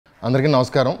అందరికీ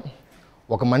నమస్కారం.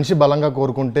 ఒక మనిషి బలంగా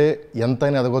కోరుకుంటే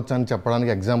ఎంతైనా ఎదగొచ్చు అని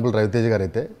చెప్పడానికి ఎగ్జాంపుల్ రవితేజ గారు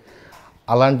అయితే,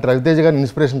 అలాంటి రవితేజ గారిని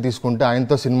ఇన్స్పిరేషన్ తీసుకుంటే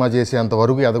ఆయనతో సినిమా చేసి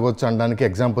అంతవరకు ఎదగొచ్చు అనడానికి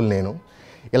ఎగ్జాంపుల్ నేను.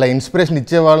 ఇలా ఇన్స్పిరేషన్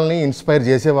ఇచ్చే వాళ్ళని, ఇన్స్పైర్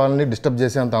చేసే వాళ్ళని డిస్టర్బ్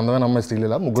చేసే అంత అందమైన అమ్మాయి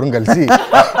శ్రీలీల ముగ్గురం కలిసి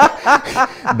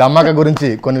ధమాకా గురించి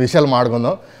కొన్ని విషయాలు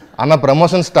మాట్లాడుకుందాం. అన్న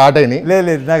ప్రమోషన్ స్టార్ట్ అయినాయి.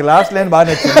 లేదు నాకు లాస్ట్ లైన్ బాగా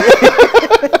నచ్చింది.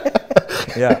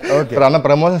 అన్న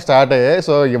ప్రమోషన్ స్టార్ట్ అయ్యాయి.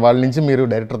 సో వాళ్ళ నుంచి మీరు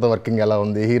డైరెక్టర్తో వర్కింగ్ ఎలా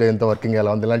ఉంది, హీరోయిన్తో వర్కింగ్ ఎలా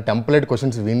ఉంది, ఇలాంటి టెంప్లెట్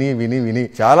క్వశ్చన్స్ విని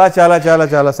చాలా చాలా చాలా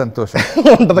చాలా సంతోషం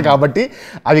ఉంటుంది. కాబట్టి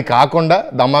అవి కాకుండా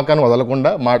ధమాకాను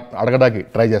వదలకుండా అడగడానికి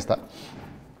ట్రై చేస్తా.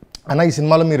 అన్న, ఈ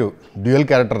సినిమాలో మీరు డ్యూయల్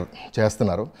క్యారెక్టర్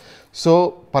చేస్తున్నారు. సో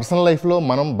పర్సనల్ లైఫ్లో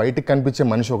మనం బయటకు కనిపించే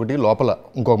మనిషి ఒకటి, లోపల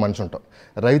ఇంకొక మనిషి ఉంటాం.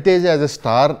 Raviteja as a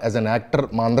star, as an actor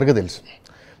మా అందరికీ తెలుసు.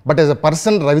 But as a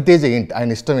person Raviteja ఏంటి,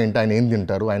 ఆయన ఇష్టం ఏంటి, ఆయన ఏం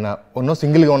తింటారు, ఆయన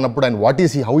సింగిల్గా ఉన్నప్పుడు ఆయన what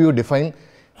is he, how you define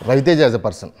Raviteja as a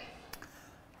person?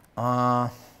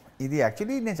 ఇది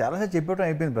యాక్చువల్లీ నేను చాలాసార్లు చెప్పడం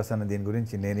అయిపోయింది ప్రసన్న దీని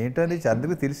గురించి. నేనేంటంటే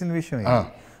అందరికీ తెలిసిన విషయం.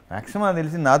 మ్యాక్సిమం నాకు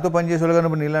తెలిసి నాతో పనిచేసేవాళ్ళు కానీ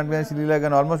ఇప్పుడు నీలాంటి కానీ శ్రీలీల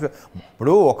కానీ ఆల్మోస్ట్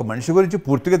ఇప్పుడు ఒక మనిషి గురించి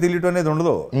పూర్తిగా తెలియటం అనేది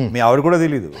ఉండదు. మీ ఆవిడ కూడా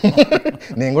తెలియదు,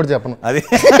 నేను కూడా చెప్పను. అది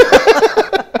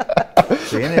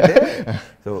ఏంటంటే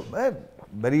so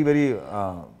very very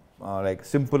like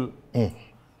simple.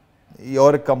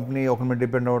 ఎవరి కంపెనీ ఒకరి మీద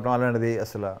డిపెండ్ అవ్వటం అలాంటిది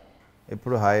అసలు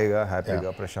ఎప్పుడు హాయిగా హ్యాపీగా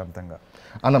ప్రశాంతంగా.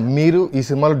 అన్న, మీరు ఈ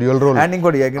సినిమాలో డ్యూయల్ రోల్ అండ్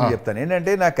ఇంకోటి చెప్తాను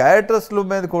ఏంటంటే, నా క్యారెక్టర్స్ల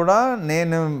మీద కూడా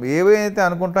నేను ఏవైతే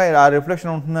అనుకుంటా ఆ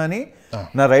రిఫ్లెక్షన్ ఉంటుందని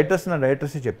నా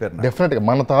డైరెక్టర్స్ చెప్పారు. డెఫినెట్గా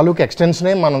మన తాలూకు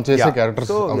ఎక్స్టెన్షనే మనం చేసే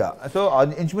క్యారెక్టర్స్. సో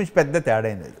ఇంచుమించు పెద్ద తేడా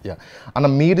అయింది. అన్న,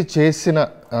 మీరు చేసిన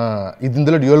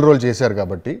ఇందులో డ్యూయల్ రోల్ చేశారు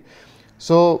కాబట్టి,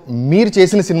 సో మీరు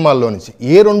చేసిన సినిమాల్లో నుంచి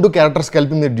ఏ రెండు క్యారెక్టర్స్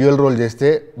కలిపి మీరు డ్యూయల్ రోల్ చేస్తే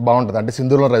బాగుంటుంది? అంటే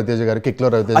సింధూర్లో రవితేజ గారు, కిక్లో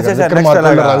రవితేజ గారు,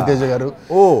 విక్రమార్కుడులో రవితేజ గారు,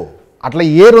 అట్లా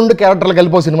ఏ రెండు క్యారెక్టర్లు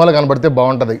కలిపి సినిమాలో కనబడితే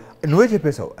బాగుంటుంది? నువ్వే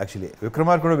చెప్పేశావు. యాక్చువల్లీ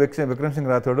విక్రమార్కుడు, విక్రమ్ సింగ్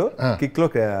రాథోడ్, కిక్లో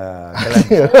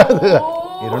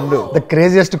రెండు ద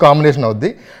క్రేజియస్ట్ కాంబినేషన్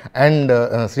అవుద్ది. అండ్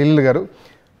శ్రీలీల గారు,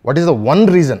 what is the one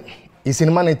reason ఈ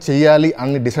సినిమా నేను చెయ్యాలి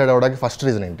అని డిసైడ్ అవ్వడానికి ఫస్ట్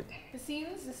రీజన్ ఏంటి?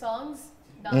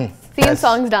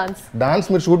 డాన్స్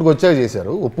మీరు షూట్కి వచ్చాక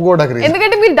చేశారు, ఒప్పుకోవడానికి.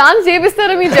 ఎందుకంటే మీరు డాన్స్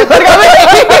చేపిస్తారో మీరు చెప్పారు కాబట్టి.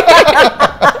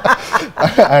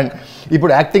 అండ్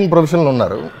ఇప్పుడు యాక్టింగ్ ప్రొఫెషనల్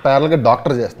ఉన్నారు, ప్యారల్గా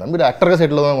డాక్టర్ చేస్తున్నారు. మీరు యాక్టర్గా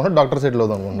సెటిల్ అవుదాం అనుకుంటారు, డాక్టర్ సెటిల్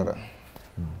అవుదాం అనుకుంటారా?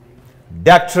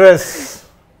 డాక్టర్స్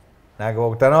నాకు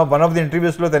వన్ ఆఫ్ ది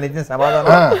ఇంటర్వ్యూస్లో తను ఇచ్చిన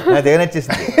సమాధానం నాకు దగ్గర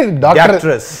వచ్చేసింది.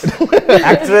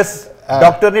 యాక్ట్రెస్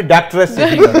డాక్టర్ని డాక్టర్స్.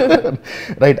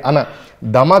 రైట్ అన్న,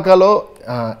 ధమాకాలో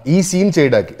ఈ సీన్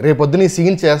చేయడానికి రేపొద్దున ఈ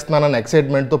సీన్ చేస్తున్నానన్న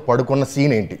ఎక్సైట్మెంట్తో పడుకున్న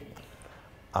సీన్ ఏంటి?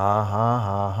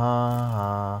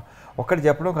 ఒక్కటి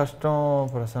చెప్పడం కష్టం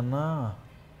ప్రసన్న.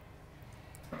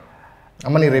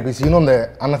 అమ్మ, నీ రేపు ఈ సీన్ ఉంది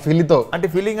అన్న ఫీలింగ్తో, అంటే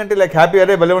ఫీలింగ్ అంటే లైక్ హ్యాపీ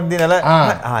అరే భలే ఉంటుంది అలా.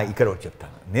 ఇక్కడ ఒకటి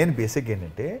చెప్తాను. నేను బేసిక్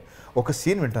ఏంటంటే, ఒక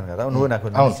సీన్ వింటాను కదా, నువ్వు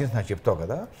నాకు సీన్స్ నాకు చెప్తావు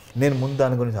కదా, నేను ముందు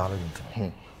దాని గురించి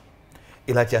ఆలోచించాను.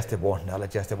 ఇలా చేస్తే బాగుంటుంది, అలా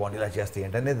చేస్తే బాగుంటుంది, ఇలా చేస్తే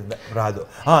ఏంటి అనేది రాదు.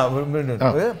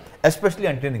 ఎస్పెషలీ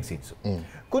ఎంటర్టైనింగ్ సీన్స్,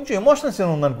 కొంచెం ఎమోషనల్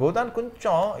సీన్ ఉందనుకో, దాన్ని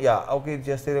కొంచెం ఓకే ఇది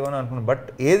చేస్తే అని అనుకున్నాను. బట్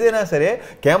ఏదైనా సరే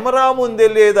కెమెరా ముందు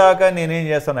వెళ్ళేదాకా నేనేం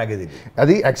చేస్తాను నాకు ఇది.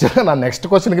 అది యాక్చువల్గా నా నెక్స్ట్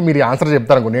క్వశ్చన్కి మీరు ఆన్సర్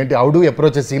చెప్తారు అనుకున్నా, ఏంటి హౌ డు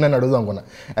అప్రోచ్ సీన్ అని అడుగుదాం అనుకున్నా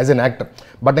యాజ్ అన్ యాక్టర్.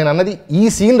 బట్ నేను అన్నది ఈ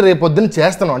సీన్ రేపొద్దున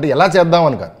చేస్తాను అంటే ఎలా చేద్దాం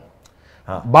అని కాదు,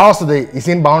 బాగా వస్తుంది ఈ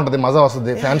సీన్, బాగుంటుంది, మజా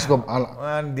వస్తుంది ఫ్యాన్స్.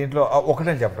 దీంట్లో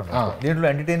ఒకటే చెప్పడం, దీంట్లో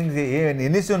ఎంటర్టైనింగ్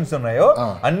ఎన్ని సీన్స్ ఉన్నాయో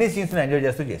అన్ని సీన్స్ ఎంజాయ్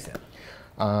చేస్తూ చేశాను.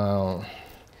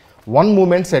 వన్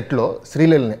మూమెంట్ సెట్లో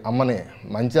శ్రీలీలని అమ్మని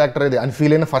మంచి యాక్టర్ ఇది అని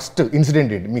ఫీల్ అయిన ఫస్ట్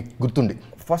ఇన్సిడెంట్ ఏంటి మీకు గుర్తుండి?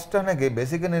 ఫస్ట్ అనేది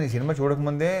బేసిక్గా నేను ఈ సినిమా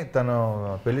చూడకముందే తను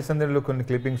పెళ్లి సందడిలో కొన్ని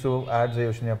క్లిప్పింగ్స్ యాడ్స్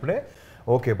వచ్చినప్పుడే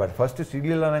ఓకే, బట్ ఫస్ట్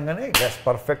శ్రీలీల అనగానే ఎస్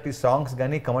పర్ఫెక్ట్, ఈ సాంగ్స్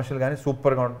కానీ కమర్షియల్ కానీ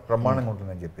సూపర్గా బ్రహ్మాండంగా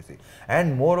ఉంటుందని చెప్పేసి.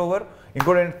 అండ్ మోర్ ఓవర్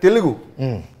ఇంకోటి తెలుగు,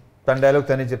 తన డైలాగ్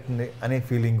తనే చెప్తుంది అనే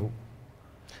ఫీలింగు.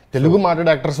 తెలుగు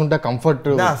మాట్లాడే యాక్టర్స్ ఉంటే కంఫర్ట్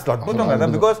అసలు అద్భుతం కదా,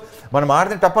 బికాస్ మనం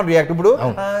మాట్లాడితే టప్పని రియాక్ట్. ఇప్పుడు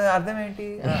అర్థం ఏంటి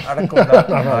అడగకుండా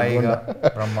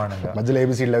బ్రహ్మాండంగా మధ్యలో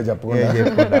ఏబిసిడ్లు అవి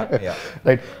చెప్పకుండా.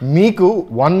 రైట్, మీకు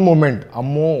వన్ మూమెంట్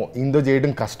అమ్మో ఇందో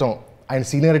చేయడం కష్టం, ఆయన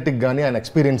సీనియారిటీకి కానీ ఆయన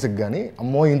ఎక్స్పీరియన్స్కి కానీ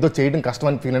అమ్మో ఇంతో చేయడం కష్టం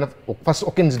అని ఫీల్ అయిన ఫస్ట్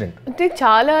ఒక ఇన్సిడెంట్? అంటే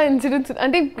చాలా ఇన్సిడెంట్స్.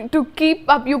 అంటే to keep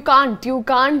up you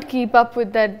can't keep up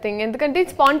with that thing. ఎందుకంటే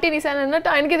స్పాంటేనియస్ అని అన్నట్టు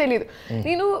ఆయనకే తెలియదు.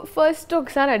 నేను ఫస్ట్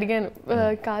ఒకసారి అడిగాను,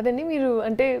 కాదండి మీరు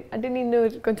అంటే నేను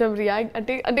కొంచెం రియాక్ట్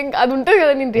అంటే అది ఉంటుంది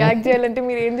కదా, నేను రియాక్ట్ చేయాలంటే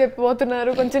మీరు ఏం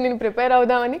చెప్పబోతున్నారు, కొంచెం నేను ప్రిపేర్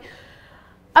అవుదామని.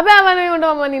 అబ్బాయి అవన్నీ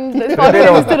ఉండవమ్మా,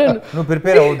 నువ్వు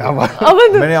ప్రిపేర్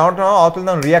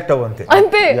అవుతుంది, రియాక్ట్ అవ్వంతే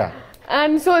అంతే.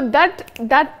 And so that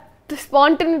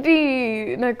spontaneity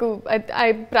naku I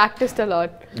practiced a lot.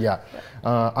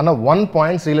 Anna, one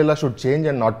point Sreeleela should change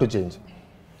and not to change.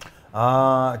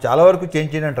 చాలా వరకు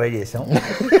చేంజ్ చేయడానికి ట్రై చేసాం.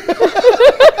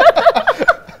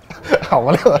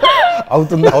 అవ్వలేదు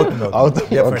అవుతుందా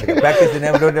ప్రాక్టీస్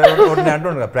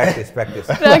అంటున్నా ప్రాక్టీస్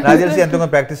నాకు తెలిసి ఎంతో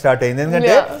ప్రాక్టీస్ స్టార్ట్ అయింది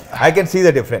ఎందుకంటే I can see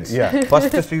the difference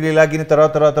first శ్రీలీలాకి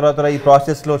తర్వాత ఈ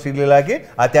ప్రాసెస్ లో శ్రీలీలాకి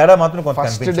ఆ తేడా మాత్రం కొంత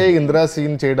ఫస్ట్ డే ఇందిరా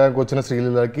సీన్ చేయడానికి వచ్చిన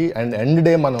శ్రీలీలాకి అండ్ ఎండ్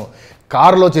డే మనం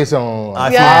కారులో చేసాం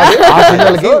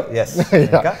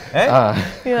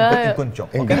కొంచెం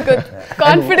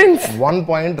కాన్ఫిడెన్స్. వన్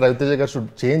పాయింట్ రవితేజ గారు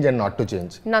should change and not to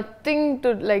change. Nothing to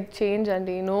like change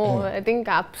అండి. No, I think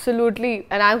absolutely.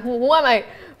 And who am I?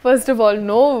 First of all,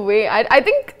 no way. I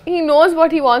think he knows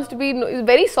what he wants to be. He's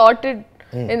very sorted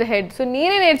in the head. So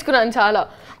నేనే నేర్చుకున్నాను చాలా.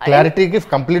 క్లారిటీకి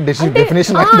complete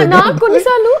definition. నాకు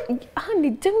కొన్నిసార్లు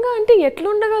నిజంగా అంటే ఎట్లా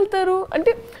ఉండగలుగుతారు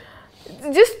అంటే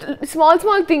జస్ట్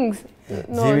స్మాల్ థింగ్స్.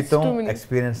 జీవితం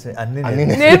ఎక్స్పీరియన్స్ అన్ని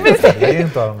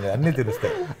అన్ని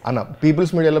తెలుస్తాయి అన్న.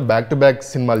 పీపుల్స్ మీడియాలో బ్యాక్ టు బ్యాక్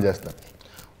సినిమాలు చేస్తారు.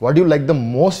 What you like the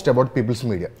most about peoples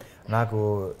media? నాకు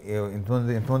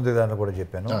ఇంతమంది దాంట్లో కూడా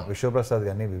చెప్పాను, విశ్వప్రసాద్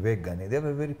కానీ వివేక్ కానీ they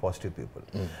are very positive people.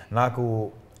 నాకు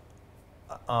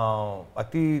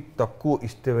అతి తక్కువ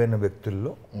ఇష్టమైన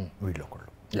వ్యక్తుల్లో వీళ్ళు ఒకళ్ళు.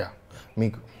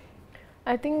 మీకు?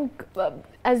 I think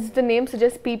as the name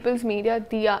suggests, people's media,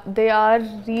 they are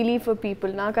really for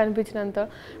people. నాకు అనిపించినంత,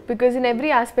 because in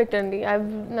every aspect అండి,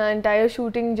 నా entire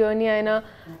shooting journey అయినా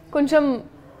కొంచెం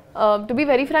to be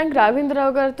very Frank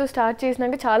Raghavendra Rao గారితో స్టార్ట్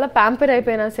చేసినాక చాలా ప్యాంపర్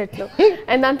అయిపోయినా సెట్లో.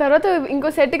 అండ్ దాని తర్వాత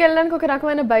ఇంకో సెట్కి వెళ్ళడానికి ఒక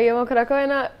రకమైన భయం, ఒక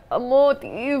రకమైన అమ్మో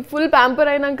ఫుల్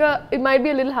ప్యాంపర్ అయినాక it might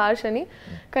be little harsh అని.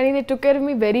 కానీ they took care of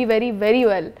me very very very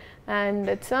well and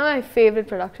it's my favourite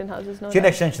production houses. చిన్న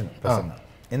ఎక్స్టెన్షన్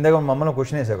ఇందాక మమ్మల్ని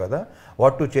క్వశ్చన్ వేసావు కదా,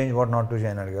 what to change what not to change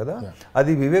అన్నాడు కదా,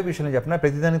 అది వివేక్ విషయంలో చెప్పినా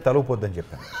ప్రతిదానికి తలవపోద్దని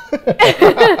చెప్పాను.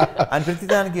 ఆయన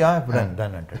ప్రతిదానికి ఇప్పుడు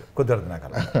దాన్ని అంటాడు, కుదరదు నాకు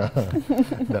అలా.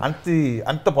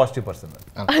 అంత పాజిటివ్ పర్సన్,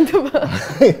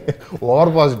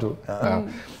 ఓవర్ పాజిటివ్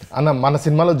అన్న. మన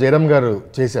సినిమాలో జయరామ్ గారు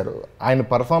చేశారు, ఆయన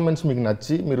పర్ఫార్మెన్స్ మీకు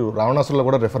నచ్చి మీరు రావణాసురులో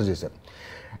కూడా రెఫర్ చేశారు.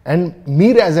 అండ్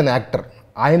మీరు యాజ్ అన్ యాక్టర్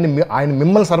ఆయన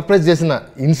మిమ్మల్ని సర్ప్రైజ్ చేసిన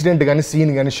ఇన్సిడెంట్ కానీ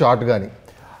సీన్ కానీ షార్ట్ కానీ?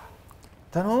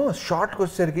 తను షార్ట్కి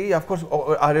వచ్చేసరికి అఫ్కోర్స్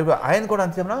ఆయన కూడా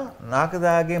అంతేమన్నా నాకు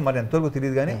దాగే మరి ఎంతవరకు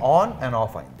తెలియదు కానీ ఆన్ అండ్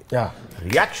ఆఫ్ అయింది.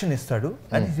 రియాక్షన్ ఇస్తాడు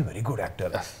and is very good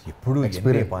actor. ఎప్పుడు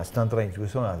పంచతంత్ర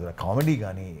చూసాం, కామెడీ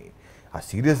కానీ ఆ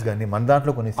సీరియస్ కానీ మన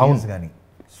దాంట్లో కొన్ని సీన్స్ కానీ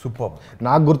సూపర్.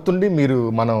 నాకు గుర్తుండి మీరు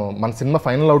మన సినిమా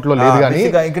ఫైనల్ అవుట్లో లేదు కానీ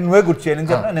ఇంకా నువ్వే గుర్తు చేయాలని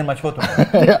చెప్పిన నేను మర్చిపోతున్నాను.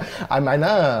 ఆయన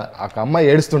ఒక అమ్మాయి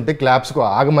ఏడుస్తుంటే క్లాప్స్కు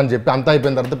ఆగమని చెప్పి అంతా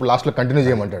అయిపోయిన తర్వాత ఇప్పుడు లాస్ట్లో కంటిన్యూ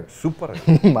చేయమంటాడు. సూపర్.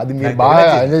 అది మీరు బాగా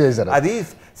ఎంజాయ్ చేశారు. అది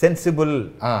sensible,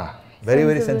 very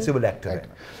very sensible actor.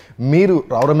 మీరు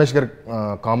రావు రమేష్ గారి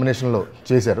కాంబినేషన్లో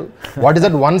చేశారు. What is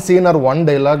that one scene are one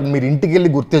dialogue మీరు ఇంటికి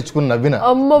వెళ్ళి గుర్తు తెచ్చుకుని నవ్విన?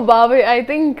 అమ్మో బాబాయ్, ఐ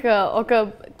థింక్ ఒక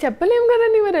చెప్పలేం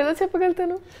కదండి, మరి ఎలా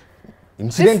చెప్పగలుగుతాను?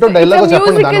 ఇన్సిడెంట్ డైలాగ్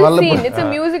చెప్పండి. దానివల్ల it's a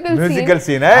musical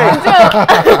scene.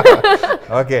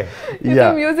 Okay, it's a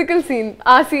musical scene.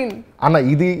 ఆ సీన్ అన్న,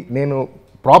 ఇది నేను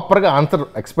ప్రాపర్గా ఆన్సర్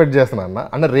ఎక్స్పెక్ట్ చేస్తున్నాను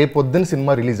అన్న. రేపు పొద్దున్న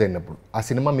సినిమా రిలీజ్ అయినప్పుడు, ఆ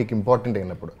సినిమా మీకు ఇంపార్టెంట్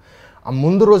అయినప్పుడు, ఆ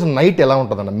ముందు రోజు నైట్ ఎలా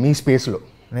ఉంటుందన్న మీ స్పేస్లో?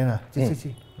 నేనా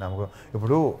నాకు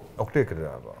ఇప్పుడు ఒకటే ఇక్కడ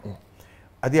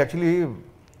అది యాక్చువల్లీ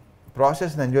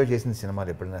ప్రాసెస్ని ఎంజాయ్ చేసిన సినిమాలు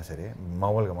ఎప్పుడైనా సరే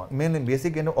మామూలుగా నేను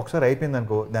బేసిక్గా ఒకసారి అయిపోయింది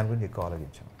అనుకో దాని గురించి ఎక్కువ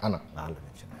ఆలోచించాను.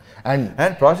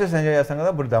 అండ్ ప్రాసెస్ ఎంజాయ్ చేస్తాను కదా.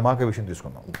 ఇప్పుడు ధమాకా విషయం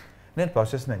తీసుకుందాం. నేను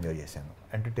ప్రాసెస్ని ఎంజాయ్ చేశాను.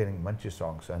 ఎంటర్టైనింగ్, మంచి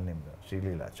సాంగ్స్ అన్నీ,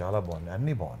 శ్రీలీల చాలా బాగున్నాయి,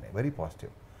 అన్నీ బాగున్నాయి, వెరీ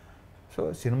పాజిటివ్. సో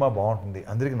సినిమా బాగుంటుంది,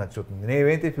 అందరికీ నచ్చుతుంది.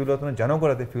 నేనైతే ఫీల్ అవుతున్నా, జనం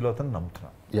కూడా అయితే ఫీల్ అవుతాను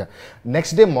నమ్ముతున్నాను.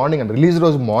 నెక్స్ట్ డే మార్నింగ్ అండి, రిలీజ్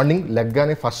రోజు మార్నింగ్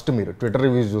లెగ్గానే ఫస్ట్ మీరు ట్విట్టర్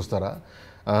రివ్యూస్ చూస్తారా?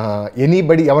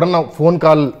 ఎనీబడి ఎవరన్నా ఫోన్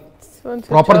కాల్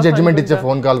ప్రాపర్ జడ్జిమెంట్ ఇచ్చే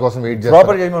ఫోన్ కాల్ కోసం వెయిట్ చేస్తారు?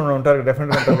 ప్రాపర్ జడ్జిమెంట్ ఉంటారు,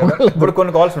 డెఫినెట్గా ఉంటారు కదా. ఇప్పుడు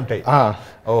కొన్ని కాల్స్ ఉంటాయి,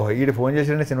 ఓహో వీడు ఫోన్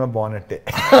చేసిన సినిమా బాగున్నట్టే.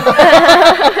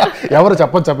 ఎవరు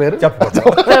చెప్పొచ్చా పేరు? చెప్పచ్చు.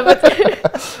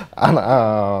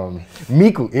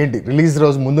 మీకు ఏంటి రిలీజ్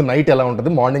రోజు ముందు నైట్ ఎలా ఉంటుంది?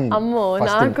 మార్నింగ్ అమ్మో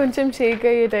నాకు కొంచెం షేక్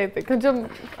అయ్యే టైప్, కొంచెం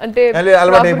అంటే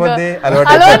అలవాటు అయిపోద్ది.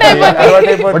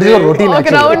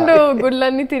 ఒక రౌండ్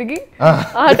గుళ్ళన్నీ తిరిగి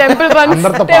ఆ టెంపుల్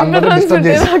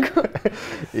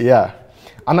యా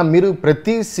అన్న, మీరు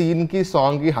ప్రతి సీన్కి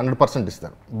సాంగ్కి 100%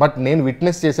 ఇస్తారు. బట్ నేను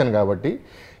విట్నెస్ చేశాను కాబట్టి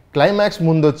క్లైమాక్స్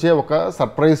ముందు వచ్చే ఒక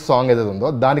సర్ప్రైజ్ సాంగ్ ఏదైతే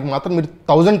ఉందో దానికి మాత్రం మీరు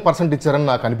 1000% ఇచ్చారని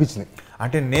నాకు అనిపించింది.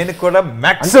 అంటే నేను కూడా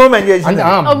మాక్సిమం ఎంజాయ్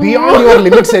చేశాను, బియాండ్ యువర్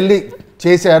లిమిట్స్ వెళ్ళి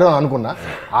చేశారు అనుకున్నా.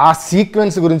 ఆ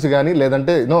సీక్వెన్స్ గురించి కానీ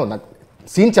లేదంటే నాకు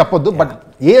సీన్ చెప్పొద్దు, బట్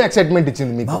ఏ ఎక్సైట్మెంట్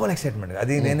ఇచ్చింది మీకు? మామూలు ఎక్సైట్మెంట్.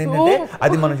 అది నేనేంటంటే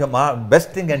అది మనం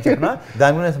బెస్ట్ థింగ్ అని చెప్పినా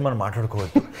దాని గురించి మనం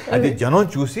మాట్లాడుకోవద్దు. అది జనం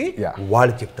చూసి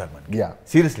వాళ్ళు చెప్తారు, మనకి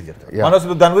సీరియస్లీ చెప్తారు. మన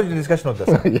అసలు దాని గురించి డిస్కషన్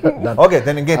అవుతుంది. ఓకే,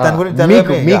 దాని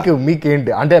గురించి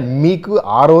మీకేంటి అంటే మీకు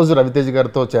ఆ రోజు రవితేజ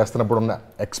గారితో చేస్తున్నప్పుడు ఉన్న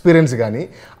ఎక్స్పీరియన్స్ కానీ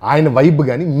ఆయన వైబ్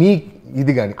కానీ మీ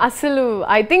ఇది కానీ? అసలు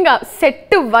ఐ థింక్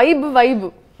సెట్ వైబ్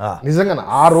నిజంగా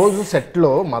ఆ రోజు సెట్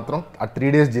లో మాత్రం ఆ 3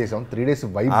 days చేసాం. 3 days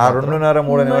వైబ్.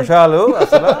 2.5-3 నిమిషాలు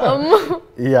అసలు.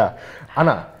 యా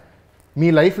అన్న, మీ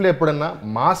లైఫ్లో ఎప్పుడన్నా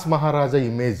mass Maharaja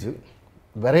image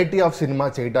variety of cinema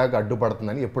చేయడానికి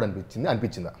అడ్డుపడుతుందని ఎప్పుడు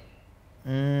అనిపించిందా?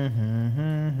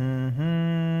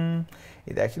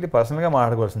 ఇది యాక్చువల్లీ పర్సనల్గా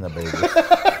మాట్లాడుకోవాల్సింది అబ్బాయి.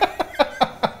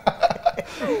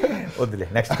 వద్దులే,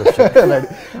 నెక్స్ట్ క్వశ్చన్.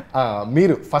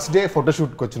 మీరు ఫస్ట్ డే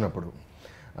ఫోటోషూట్కి వచ్చినప్పుడు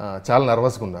చాలా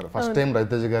నర్వస్గా ఉన్నారు. ఫస్ట్ టైం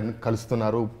రవితేజ గారిని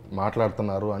కలుస్తున్నారు,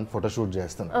 మాట్లాడుతున్నారు అని ఫోటోషూట్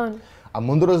చేస్తున్నారు. ఆ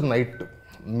ముందు రోజు నైట్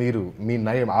మీరు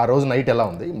ఆ రోజు నైట్ ఎలా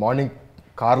ఉంది? మార్నింగ్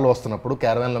కార్లో వస్తున్నప్పుడు,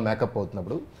 క్యారవాన్లో మేకప్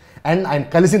అవుతున్నప్పుడు, అండ్ ఆయన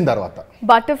కలిసిన తర్వాత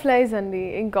బటర్ఫ్లైస్ అండి.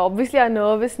 ఇంకా ఆబ్వియస్లీ ఆ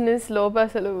నర్వస్నెస్ లోపల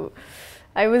అసలు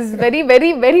I was very very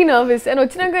very nervous. And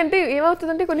వచ్చినాక అంటే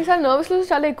ఏమవుతుందంటే కొన్నిసార్లు నర్వస్లో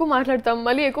చాలా ఎక్కువ మాట్లాడతాం,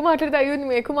 మళ్ళీ ఎక్కువ మాట్లాడితే అయ్యో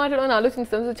మేము ఎక్కువ మాట్లాడమని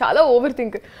ఆలోచిస్తాం. సో చాలా ఓవర్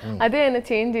థింక్. అదే ఆయన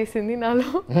చేంజ్ చేసింది నాలో.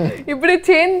 ఇప్పుడు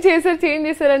చేంజ్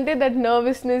చేశారంటే that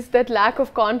nervousness, that lack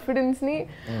of కాన్ఫిడెన్స్ని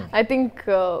I think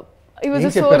it was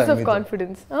a source of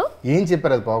confidence. ఏం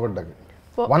చెప్పారు అది పోగొట్టడానికి?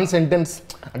 వన్ సెంటెన్స్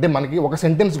అంటే మనకి ఒక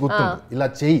సెంటెన్స్ గుర్తుంది,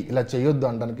 ఇలా చేయొద్దు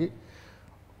అనడానికి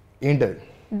ఏంటది?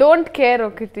 డోంట్ కేర్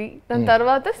ఒకటి, దాని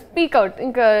తర్వాత స్పీక్ అవుట్.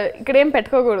 ఇంకా ఇక్కడ ఏం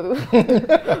పెట్టుకోకూడదు.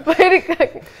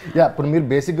 ఇప్పుడు మీరు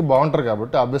బేసిక్గా బాగుంటారు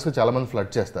కాబట్టి ఆబ్వియస్గా చాలా మంది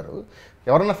ఫ్లడ్ చేస్తారు.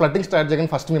 ఎవరైనా ఫ్లట్టింగ్ స్టార్ట్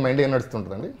చేయగానే ఫస్ట్ మీ మైండ్ ఏం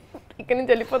నడుస్తుంటుందండి? ఇక్కడ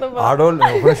నుంచి వెళ్ళిపోతాం. ఆడోళ్ళు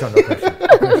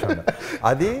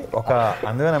అది ఒక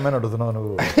అందమైన అమ్మాయిని అడుగుతున్నావు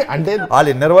నువ్వు అంటే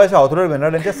వాళ్ళు ఇన్నర్ వాయిస్ అవతల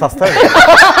విన్నాడంటే సస్తాడు.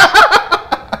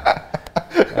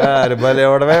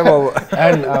 ఎవడమే బాబు.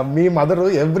 And me mother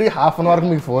every half an hour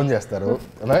మీకు ఫోన్ చేస్తారు.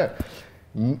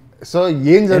 సో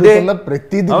ఏం జరుగుతుందో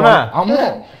ప్రతిదీ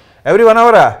every 1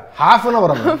 hour half an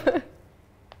hour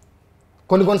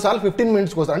కొన్నిసార్లు 15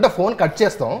 minutes కోసం అంటే ఫోన్ కట్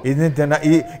చేస్తాం.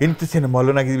 ఇంత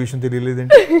సినిమాలో నాకు ఈ విషయం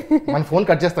తెలియలేదండి. మన ఫోన్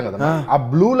కట్ చేస్తాం కదా, ఆ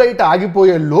బ్లూ లైట్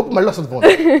ఆగిపోయే లోపు మళ్ళీ వస్తుంది ఫోన్.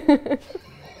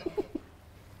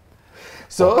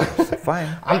 సో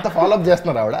అంత ఫాలోఅప్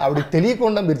చేస్తున్నారు ఆవిడ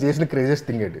తెలియకుండా మీరు చేసిన క్రేజియస్ట్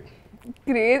థింగ్ ఏంటి?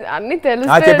 క్రేజ్ అన్ని తెలుసు.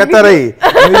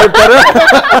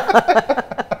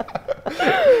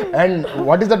 And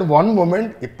what is that one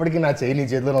moment ఇప్పటికీ నా చేయి నీ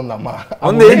చేతిలో ఉందమ్మా?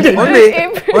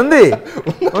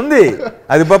 ఉంది.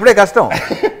 అది ఇప్పుడే కష్టం.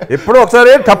 ఎప్పుడో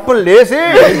ఒకసారి తప్పులు లేసి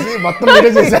మొత్తం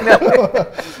మీరే చేశారు.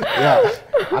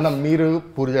 అన్న, మీరు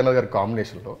పూర్వజన గారి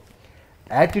కాంబినేషన్లో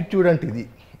యాటిట్యూడ్ అంటే ఇది,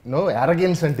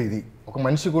 యారగెన్స్ అంటే ఇది, ఒక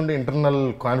మనిషికి ఉండే ఇంటర్నల్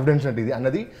కాన్ఫిడెన్స్ అంటే ఇది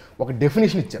అన్నది ఒక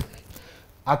డెఫినేషన్ ఇచ్చారు.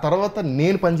 ఆ తర్వాత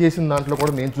నేను పనిచేసిన దాంట్లో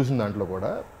కూడా, నేను చూసిన దాంట్లో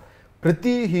కూడా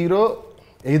ప్రతి హీరో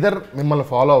ఎయిదర్ మిమ్మల్ని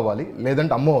ఫాలో అవ్వాలి,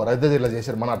 లేదంటే అమ్మో రవితేజ ఇలా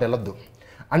చేశారు మనం అటు వెళ్ళొద్దు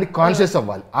అని కాన్షియస్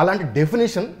అవ్వాలి. అలాంటి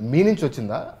డెఫినేషన్ మీ నుంచి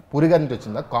వచ్చిందా, పూరి గారి నుంచి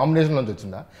వచ్చిందా, కాంబినేషన్ నుంచి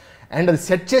వచ్చిందా? అండ్ అది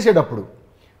సెట్ చేసేటప్పుడు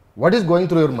what is going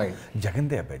through your mind?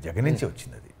 జగన్దే అబ్బాయి, జగన్ నుంచి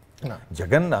వచ్చింది అది.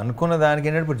 జగన్ అనుకున్న దానికి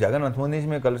ఏంటంటే ఇప్పుడు జగన్ అంతమంది నుంచి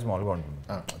మేము కలిసి మామూలుగా ఉంటుంది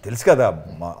తెలుసు కదా,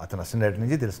 అతను అసిస్టెంట్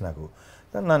నుంచి తెలుసు నాకు.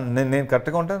 నేను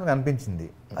కరెక్ట్గా ఉంటాను నాకు అనిపించింది,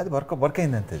 అది వర్క్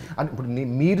అయింది అంతే. అది ఇప్పుడు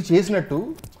మీరు చేసినట్టు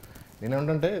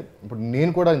నేనేమంటే ఇప్పుడు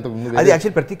నేను కూడా ఇంత అది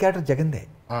యాక్చువల్లీ ప్రతి క్యారెక్టర్ జగన్దే,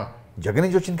 జగన్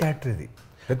నుంచి వచ్చిన క్యారెక్టర్ ఇది.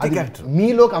 ప్రతి క్యారెక్టర్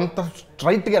మీలోకి అంత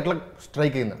స్ట్రైట్గా ఎట్లా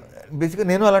స్ట్రైక్ అయింది? బేసిక్గా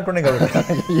నేను అలాంటి కాబట్టి.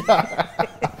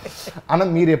 అన్న,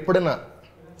 మీరు ఎప్పుడైనా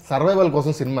సర్వైవల్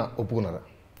కోసం సినిమా ఒప్పుకున్నారా?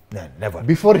 నెవర్.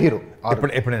 బిఫోర్ హీరో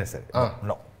ఎప్పుడైనా సరే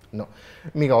నో.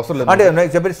 మీకు అవసరం లేదు అంటే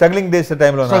చెప్పి స్ట్రగ్లింగ్ డేస్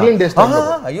టైంలో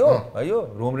అయ్యో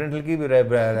రూమ్ రెంట్లకి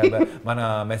మన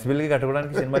మెస్ బిల్కి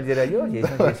కట్టుకోవడానికి సినిమాలు చేయలేదు,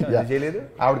 చేయలేదు.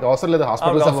 ఆవిడకి అవసరం లేదు,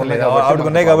 హాస్పిటల్స్ ఆవిడకి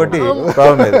ఉన్నాయి కాబట్టి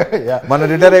ప్రాబ్లం లేదు. మన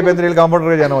రిటైర్ అయిపోయింది వీళ్ళు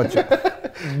కాంపౌండర్గా జనవచ్చు.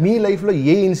 మీ లైఫ్లో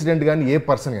ఏ ఇన్సిడెంట్ కానీ, ఏ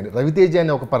పర్సన్ కానీ, రవితేజ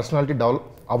అనే ఒక పర్సనాలిటీ డెవలప్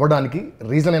అవ్వడానికి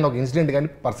రీజన్ అయిన ఒక ఇన్సిడెంట్ కానీ,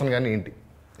 పర్సన్ కానీ ఏంటి?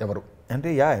 ఎవరు అంటే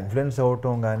ఇన్ఫ్లుయెన్స్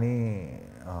అవ్వటం కానీ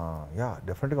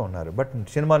డెఫినెట్గా ఉన్నారు, బట్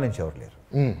సినిమా నుంచి ఎవరు లేరు.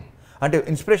 అంటే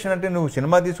ఇన్స్పిరేషన్ అంటే నువ్వు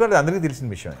సినిమా తీసుకుంటే అందరికీ తెలిసిన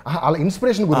విషయం. అలా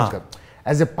ఇన్స్పిరేషన్ గురించి కాదు,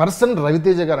 యాజ్ ఎ పర్సన్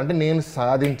రవితేజ గారు అంటే నేను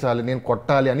సాధించాలి, నేను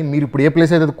కొట్టాలి అని మీరు ఇప్పుడు ఏ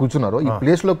ప్లేస్ అయితే కూర్చున్నారో ఈ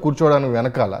ప్లేస్లో కూర్చోవడానికి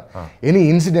వెనకాల any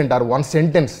incident are one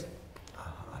sentence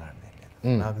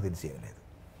నాకు తెలిసి ఏం లేదు.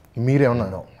 మీరేమన్నా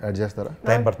యాడ్ చేస్తారా?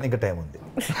 టైం పడుతుంది, ఇంకా టైం ఉంది.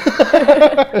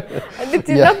 అంటే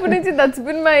చిన్నప్పటి నుంచి దట్స్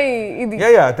బిన్ మై ఇది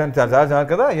కదా,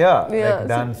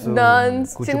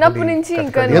 డాన్స్ చిన్నప్పటి నుంచి.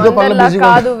 ఇంకా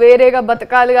కాదు వేరేగా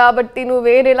బతకాలి కాబట్టి నువ్వు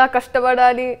వేరేలా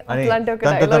కష్టపడాలి అట్లాంటి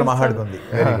ఒక dialogue మాట్లాడుకుంది.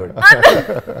 Very good,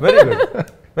 very good,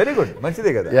 very good,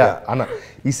 మంచిదే కదా అన్న.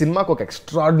 ఈ సినిమాకి ఒక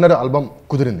ఎక్స్ట్రాడినరీ ఆల్బమ్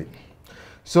కుదిరింది.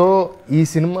 సో ఈ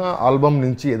సినిమా ఆల్బమ్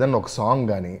నుంచి ఏదన్నా ఒక సాంగ్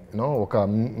కానీ ఒక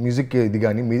మ్యూజిక్ ఇది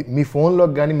కానీ మీ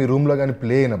ఫోన్లోకి కానీ మీ రూమ్లో కానీ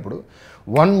ప్లే అయినప్పుడు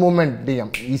వన్ మూమెంట్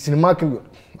ఈ సినిమాకి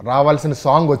రావాల్సిన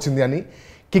సాంగ్ వచ్చింది అని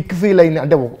కిక్ ఫీల్ అయింది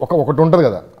అంటే ఒకటి ఉంటుంది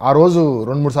కదా, ఆ రోజు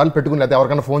 2-3 సార్లు పెట్టుకుని లేకపోతే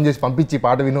ఎవరికైనా ఫోన్ చేసి పంపించి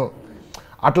పాట విను,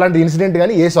 అట్లాంటి ఇన్సిడెంట్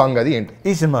కానీ ఏ సాంగ్ అది ఏంటి?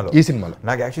 ఈ సినిమాలో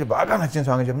నాకు యాక్చువల్లీ బాగా నచ్చిన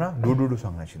సాంగ్ చెప్పిన డూ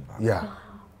సాంగ్ నచ్చింది.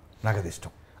 నాకు అది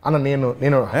ఇష్టం. అన్న నేను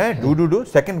డూ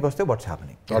సెకండ్కి వస్తే వాట్స్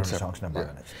హ్యాపెనింగ్ సాంగ్స్ నాకు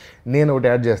బాగా నచ్చాయి. నేను ఒకటి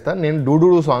యాడ్ చేస్తాను. నేను డూ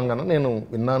సాంగ్ అన్న నేను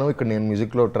విన్నాను, ఇక్కడ నేను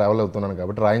మ్యూజిక్లో ట్రావెల్ అవుతున్నాను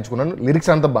కాబట్టి రాయించుకున్నాను.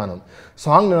 లిరిక్స్ అంతా బాగానే ఉంది.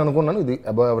 సాంగ్ నేను అనుకున్నాను ఇది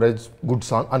అబవ్ యావరేజ్ గుడ్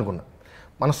సాంగ్ అనుకున్నాను.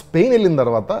 మన స్పెయిన్ వెళ్ళిన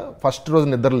తర్వాత ఫస్ట్ రోజు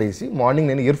నిద్ర లేసి మార్నింగ్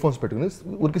నేను ఇయర్ ఫోన్స్ పెట్టుకుని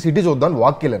ఊరికి సిటీ చూద్దామని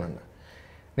వాక్కి వెళ్ళానన్న.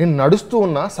 నేను నడుస్తూ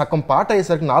ఉన్న సగం పాట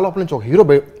అయ్యేసరికి నా లోపల నుంచి ఒక హీరో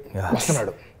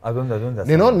వస్తున్నాడు.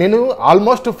 నేను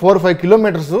ఆల్మోస్ట్ 4-5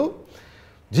 కిలోమీటర్స్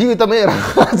జీవితమే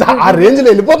ఆ రేంజ్లో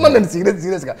వెళ్ళిపోతున్నాను నేను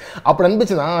సీరియస్గా. అప్పుడు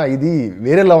అనిపించింది ఇది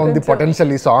వేరేలా ఉంది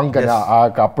పొటెన్షియల్ ఈ సాంగ్ అని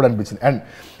అప్పుడు అనిపించింది. అండ్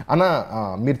అన్న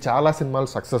మీరు చాలా సినిమాలు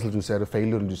సక్సెస్లు చూశారు,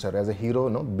 ఫెయిల్యూర్లు చూశారు. యాజ్ అ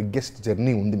హీరోనో బిగ్గెస్ట్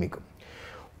జర్నీ ఉంది మీకు.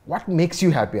 వాట్ మేక్స్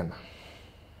యూ హ్యాపీ అన్న?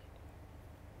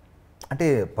 అంటే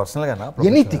పర్సనల్గా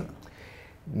ఎనీథింగ్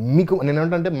మీకు నేను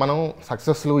ఏంటంటే మనం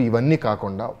సక్సెస్లు ఇవన్నీ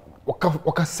కాకుండా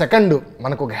ఒక సెకండ్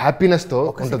మనకు ఒక హ్యాపీనెస్తో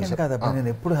ఉంటుంది. నేను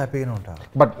ఎప్పుడు హ్యాపీగానే ఉంటాను.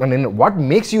 బట్ నేను వాట్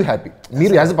మేక్స్ యూ హ్యాపీ?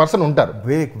 మీరు యాజ్ ఎ పర్సన్ ఉంటారు,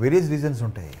 వేరియస్ రీజన్స్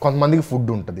ఉంటాయి. కొంతమందికి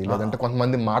ఫుడ్ ఉంటుంది, లేదంటే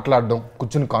కొంతమంది మాట్లాడడం,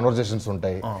 కూర్చుని కాన్వర్సేషన్స్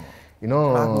ఉంటాయి, యూనో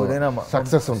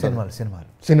సక్సెస్ ఉంటుంది.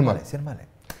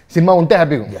 సినిమా ఉంటే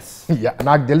హ్యాపీగా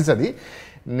నాకు తెలుసు అది.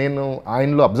 నేను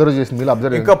ఆయనలో అబ్జర్వ్ చేసి మీరు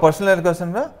అబ్జర్వ్ ఇంకా పర్సనల్ కోసం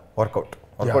వర్కౌట్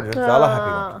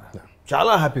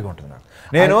చాలా హ్యాపీగా ఉంటుంది నాకు.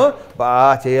 నేను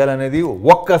బాగా చేయాలనేది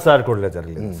ఒక్కసారి కూడా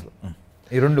జరగలేదు అసలు.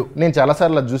 ఈ రెండు నేను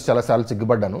చాలాసార్లు చూసి చాలాసార్లు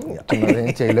సిగ్గుపడ్డాను,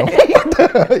 ఏం చేయలేము.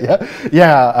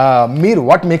 మీరు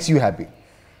what makes you happy?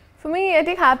 For me, I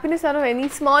think happiness out of any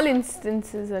small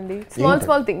instances and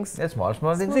small things.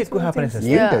 Small things ఎక్కువ హ్యాపీనెస్.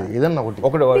 ఏదన్నా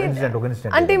ఒక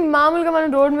ఇన్సిడెంట్ అంటే మామూలుగా మనం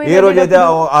రోడ్ మీద ఏ రోజైతే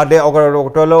ఆ డే ఒక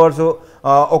 12 hours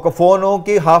ఒక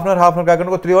ఫోన్కి హాఫ్ అన్ అవర్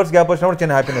కాకుండా 3 hours గ్యాప్ వచ్చినప్పుడు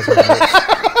చిన్న హ్యాపీనెస్.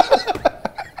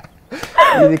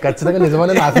 ఇది ఖచ్చితంగా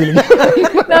నిజమనే నా ఫీలింగ్.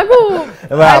 నాకు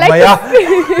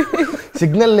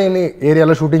సిగ్నల్ లేని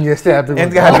ఏరియాలో షూటింగ్ చేస్తే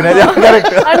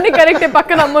అన్ని కరెక్ట్,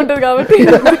 పక్కన అమ్మ ఉంటుంది కాబట్టి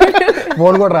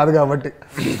ఫోన్ కూడా రాదు కాబట్టి.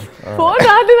 ఫోన్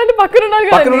రాలేదంటే పక్కన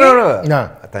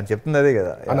తను చెప్తుంది అదే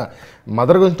కదా అన్న.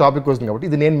 మదర్ గురించి టాపిక్ వస్తుంది కాబట్టి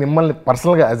ఇది నేను మిమ్మల్ని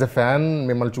పర్సనల్గా యాజ్ ఎ ఫ్యాన్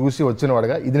మిమ్మల్ని చూసి వచ్చిన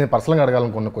వాడుగా ఇది నేను పర్సనల్గా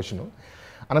అడగాలనుకున్న క్వశ్చన్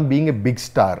అన్న. బీయింగ్ ఏ బిగ్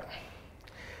స్టార్,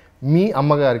 మీ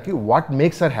అమ్మగారికి వాట్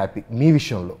మేక్స్ హర్ హ్యాపీ? మీ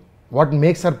విషయంలో వాట్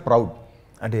మేక్స్ హర్ ప్రౌడ్?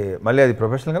 అంటే మళ్ళీ అది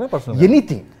ప్రొఫెషనల్ గానే పర్సనల్?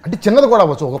 ఎనీథింగ్, అంటే చిన్నది కూడా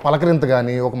అవ్వచ్చు. ఒక పలకరింత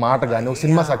కానీ, ఒక మాట కానీ, ఒక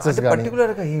సినిమా సక్సెస్ కానీ.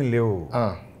 పర్టికులర్గా ఏం లేవు.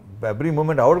 ఎవ్రీ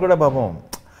మూమెంట్ ఆవిడ కూడా పాపం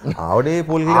ఆవిడే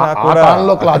పూల్కి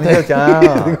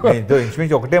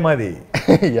ఇంచుమించు ఒకటే మాది.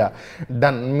 Yeah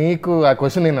done. మీకు ఆ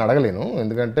క్వశ్చన్ నేను అడగలేను,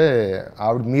 ఎందుకంటే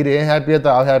ఆవిడ మీరు ఏం హ్యాపీ అయితే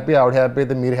ఆవిడ హ్యాపీ, ఆవిడ హ్యాపీ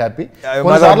అయితే మీరు హ్యాపీ.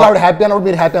 కొన్నిసార్లు ఆవిడ హ్యాపీ అన్నప్పుడు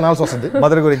మీరు హ్యాపీ అనాల్సి వస్తుంది.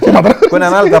 మదర్ గురించి కొన్ని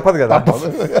అనాలి తప్పదు కదా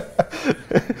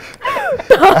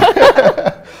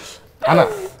అన్న.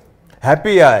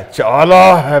 హ్యాపీయా? చాలా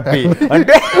హ్యాపీ.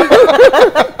 అంటే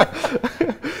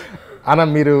అన్న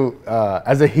మీరు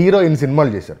యాజ్ అ హీరో ఇన్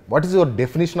సినిమాలు చేశారు. What is your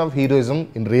definition of heroism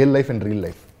in real life and real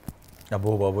life?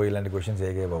 అబ్బో బాబు ఇలాంటి క్వశ్చన్స్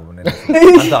ఏగే బాబు, నేను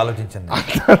ఆలోచించాను.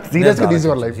 సీరియస్గా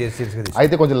తీసుకోవాలి లైఫ్.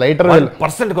 అయితే కొంచెం లైటర్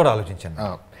పర్సెంట్ కూడా ఆలోచించాను.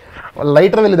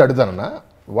 లైటర్ వెళ్ళి అడుగుతానన్నా.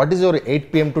 What is your 8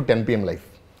 PM to 10 PM life?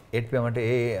 8 PM అంటే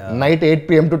night 8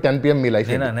 PM to 10 PM me life?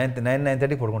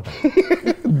 9:30 పడుకుంటాను.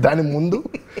 దాని ముందు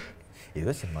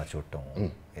ఏదో సినిమా చూడటం,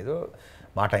 ఏదో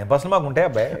మా టైం పాస్ మాకు ఉంటాయి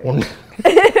అబ్బాయి.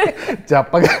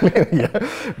 చెప్పగానే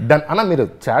డన్ అన్న. మీరు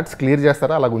చాట్స్ క్లియర్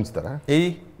చేస్తారా, అలాగ ఉంచుతారా?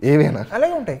 ఏవేనా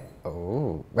అలాగే ఉంటాయి.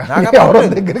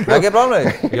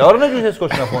 ఎవరైనా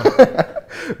చూసేసుకోవచ్చు ఫోన్.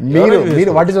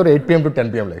 మీరు what is your 8 PM to 10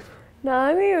 PM life?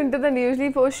 నాది ఉంటుందండి. యూజువలీ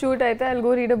పోస్ట్ షూట్ అయితే I'll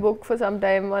go read a book for some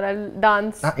time are I'll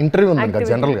dance. Interview ఉంది కదా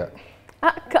జనరల్గా?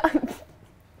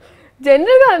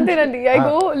 జనరల్గా అంతేనండి. I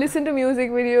go listen to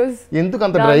music videos. ఎందుకు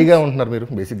అంత డ్రైగా ఉంటున్నారు మీరు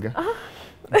బేసిక్గా?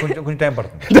 కొంచెం టైం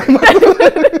పడుతుంది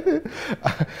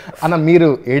అన్న. మీరు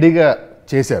ఏడీగా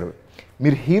చేశారు,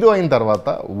 మీరు హీరో అయిన తర్వాత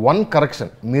వన్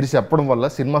కరెక్షన్ మీరు చెప్పడం వల్ల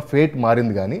సినిమా ఫేట్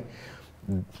మారింది, కానీ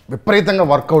విపరీతంగా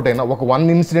వర్కౌట్ అయిన ఒక 1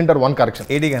 ఇన్సిడెంట్ ఆర్ 1 కరెక్షన్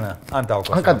ఏడీగానా? అంత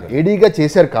అవకాశం కాదు, ఏడీగా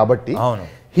చేశారు కాబట్టి. అవును.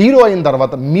 హీరో అయిన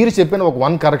తర్వాత మీరు చెప్పిన ఒక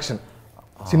 1 కరెక్షన్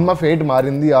సినిమా ఫేట్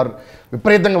మారింది ఆర్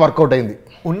విపరీతంగా వర్కౌట్ అయింది.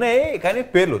 ఉన్నాయి కానీ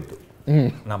పేర్లు వద్దు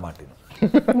నా మాట.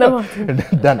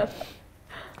 డన్.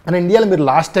 అని ఇండియాలో మీరు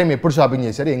లాస్ట్ టైం ఎప్పుడు షాపింగ్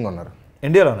చేశారు, ఏం కొన్నారు?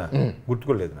 ఇండియాలోనా?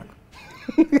 గుర్తుకోలేదు నాకు.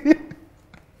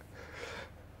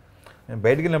 నేను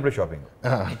బయటికి వెళ్ళినప్పుడు షాపింగ్,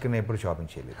 ఇక్కడ నేను ఎప్పుడు షాపింగ్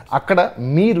చేయలేదు. అక్కడ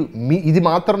మీరు ఇది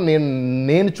మాత్రం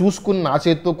నేను చూసుకుని నా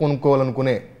చేతితో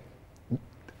కొనుక్కోవాలనుకునే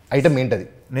ఐటమ్ ఏంటది?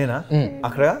 నేనా?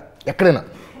 అక్కడ ఎక్కడైనా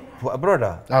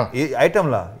అబ్రాడా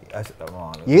ఐటమ్లా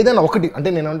ఏదైనా ఒకటి. అంటే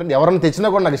నేను అంటే ఎవరైనా తెచ్చినా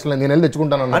కూడా నాకు ఇష్టం లేదు, నేను వెళ్ళి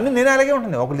తెచ్చుకుంటాను అన్నీ. నేనే అలాగే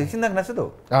ఉంటుంది. ఒకటి తెచ్చింది నాకు నచ్చదు,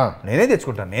 నేనే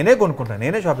తెచ్చుకుంటాను, నేనే కొనుక్కుంటాను,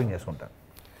 నేనే షాపింగ్ చేసుకుంటాను.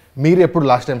 మీరు ఎప్పుడు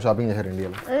లాస్ట్ టైం షాపింగ్ చేశారు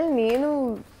ఇండియాలో? నేను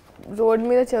రోడ్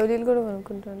మీద చౌలీలు కూడా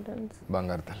కొనుక్కుంటుంటాను.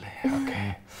 బంగారు తల్లి. ఓకే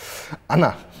అన్న.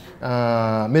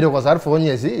 మీరు ఒకసారి ఫోన్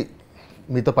చేసి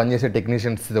మీతో పనిచేసే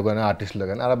టెక్నీషియన్స్తో కానీ ఆర్టిస్టులు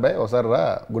కానీ అరే అబ్బాయి ఒకసారి రా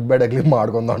గుడ్ బ్యాడ్ అగ్లీ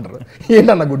ఆడుకుందాం అంటారు.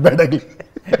 ఏంటన్నా గుడ్ బ్యాడ్ అగ్లీ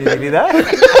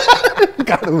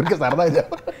కాదు ఊరికే సరదాగా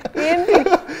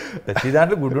ప్రతి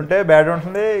దాంట్లో గుడ్ ఉంటాయి, బ్యాడ్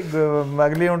ఉంటుంది,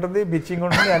 మగిలి ఉంటుంది, బిచ్చింగ్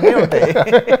ఉంటుంది, అన్నీ ఉంటాయి.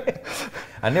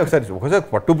 అన్నీ ఒకసారి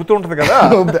పట్టుపుతూ ఉంటుంది కదా,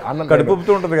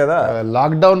 కడుపుతూ ఉంటుంది కదా.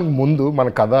 లాక్డౌన్ ముందు మన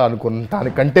కథ అనుకున్న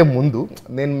దానికంటే ముందు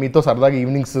నేను మీతో సరదాగా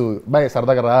ఈవినింగ్స్ బాయ్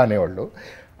సరదాగా రా అనేవాళ్ళు.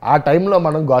 ఆ టైంలో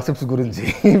మనం గాసిప్స్ గురించి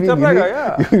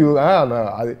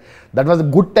అది that was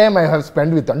good time I have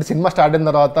spend with. అంటే సినిమా స్టార్ట్ అయిన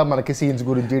తర్వాత మనకి సీన్స్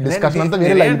గురించి డిస్కషన్ అంతా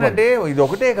వేరే అంటే ఇది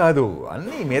ఒకటే కాదు,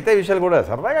 అన్ని మిగతా విషయాలు కూడా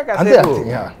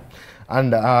సరదాగా.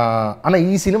 అండ్ అన్న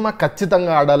ఈ సినిమా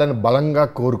ఖచ్చితంగా ఆడాలని బలంగా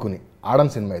కోరుకుని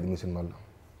ఆడని సినిమా ఇది మీ సినిమాలో?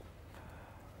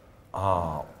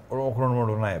 ఒక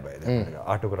 2-3 ఉన్నాయి అబ్బాయి.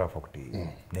 ఆటోగ్రాఫ్ ఒకటి,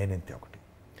 నేనింతే ఒకటి,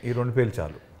 ఈ 2 పేర్లు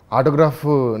చాలు. ఆటోగ్రాఫ్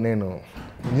నేను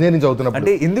ఇంజనీరింగ్ చదువుతున్నప్పుడు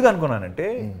అంటే ఎందుకు అనుకున్నానంటే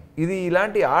ఇది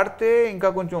ఇలాంటి ఆడితే ఇంకా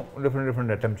కొంచెం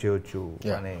డిఫరెంట్ అటెంప్ట్ చేయొచ్చు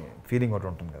అనే ఫీలింగ్ ఒకటి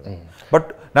ఉంటుంది కదా. బట్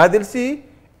నాకు తెలిసి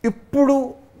ఇప్పుడు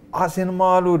ఆ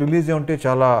సినిమాలు రిలీజ్ అయి ఉంటే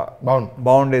చాలా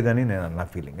బాగుండేదని నా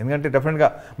ఫీలింగ్. ఎందుకంటే డెఫినెట్గా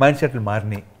మైండ్ సెట్లు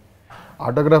మారినాయి.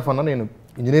 ఆటోగ్రాఫ్ అన్న నేను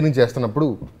ఇంజనీరింగ్ చేస్తున్నప్పుడు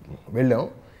వెళ్ళాం.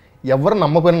 ఎవరు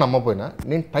నమ్మపోయినా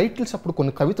నేను టైటిల్స్ అప్పుడు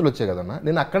కొన్ని కవితలు వచ్చాయి కదన్నా,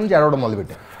 నేను అక్కడి నుంచి ఆడవడం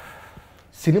మొదలుపెట్టాను.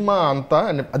 సినిమా అంతా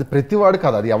అది ప్రతివాడు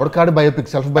కాదు, అది ఎవరికాడి biopic,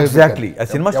 self biopic. Exactly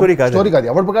cinema story కాదు,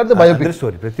 ఎవరికాడితే బయోపిక్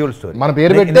స్టోరీ. ప్రతి ఒక్క స్టోరీ, మన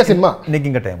పేరు పెట్టే సినిమా. నీకు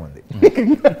ఇంకా టైం ఉంది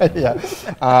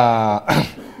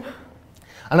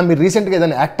అన్న. మీరు రీసెంట్గా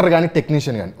ఏదైనా యాక్టర్ కానీ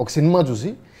టెక్నీషియన్ కానీ ఒక సినిమా చూసి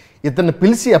ఇతన్ని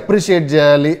పిలిచి అప్రిషియేట్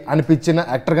చేయాలి అనిపించిన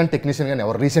యాక్టర్ కానీ టెక్నీషియన్ కానీ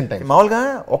ఎవరు రీసెంట్ టైం? మామూలుగా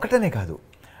ఒకటనే కాదు,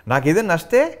 నాకు ఏదైనా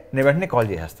నచ్చితే నేను వెంటనే కాల్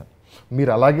చేసేస్తాను.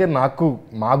 మీరు అలాగే నాకు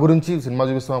మా గురించి సినిమా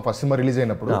చూపిస్తాం, ఫస్ట్ సినిమా రిలీజ్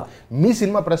అయినప్పుడు మీ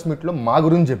సినిమా ప్రెస్ మీట్లో మా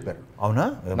గురించి చెప్పారు. అవునా?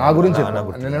 నా గురించి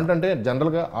చెప్పారు. నేను ఏంటంటే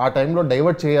జనరల్గా ఆ టైంలో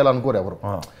డైవర్ట్ చేయాలనుకోరు ఎవరు.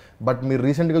 బట్ మీరు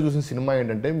రీసెంట్గా చూసిన సినిమా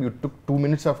ఏంటంటే you took 2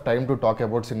 minutes of time to talk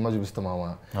about cinema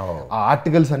చూపిస్తామా. ఆ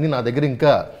ఆర్టికల్స్ అన్ని నా దగ్గర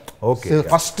ఇంకా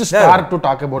first star to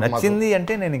talk about నచ్చింది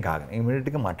అంటే నేను ఇంకా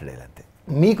ఇమీడియట్గా మాట్లాడేది అంతే.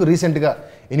 మీకు రీసెంట్గా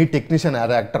ఎనీ టెక్నీషియన్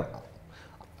ఆర్ యాక్టర్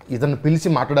ఇతను పిలిచి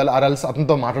మాట్లాడాలి, ఆర్ఎల్స్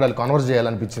అతనితో మాట్లాడాలి, కాన్వర్స్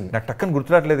చేయాలనిపించింది? నాకు టక్కని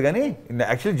గుర్తురాట్లేదు కానీ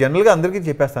యాక్చువల్లీ జనరల్గా అందరికీ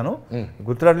చెప్పేస్తాను.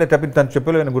 గుర్తురాట్లేదు తప్పి తను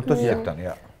చెప్పలేదు, నేను గుర్తొచ్చి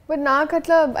చెప్తాను. బట్ నాకు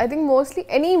అట్లా I think mostly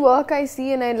any work I see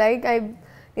and I like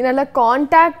నేను అలా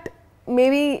కాంటాక్ట్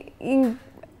మేబీ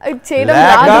చేయడం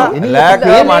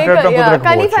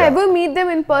కానీ if I ever meet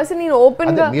them in person నేను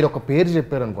ఓపెన్ గా మీరు ఒక పేరు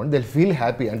చెప్పారు అనుకోండి, దే ఫీల్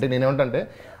హ్యాపీ. అంటే నేనేమంటే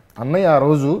అన్నయ్య ఆ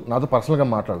రోజు నాతో పర్సనల్గా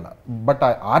మాట్లాడాల, బట్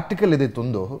ఆ ఆర్టికల్ ఏదైతే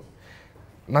ఉందో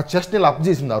నా చెస్ట్ ఇలా అప్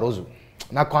చేసింది. ఆ రోజు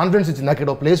నాకు కాన్ఫిడెన్స్ ఇచ్చింది, నాకు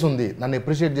ఇక్కడ ప్లేస్ ఉంది, నన్ను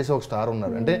అప్రిషియేట్ చేసే ఒక స్టార్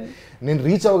ఉన్నారు, అంటే నేను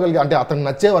రీచ్ అవ్వగలిగా, అంటే అతనికి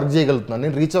నచ్చే వర్క్ చేయగలుగుతున్నాను,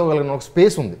 నేను రీచ్ అవ్వగలిగిన ఒక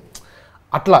స్పేస్ ఉంది.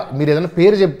 అట్లా మీరు ఏదైనా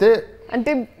పేరు చెప్తే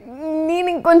అంటే నేను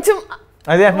ఇంకొంచెం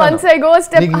అదే once I go a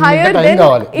step higher then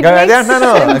అదే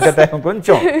అంటున్నాను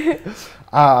కొంచెం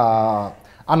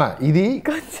అన్న.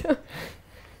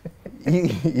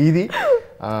 ఇది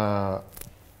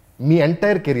మీ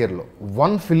ఎంటైర్ కెరియర్లో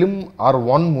 1 film ఆర్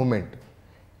 1 మూమెంట్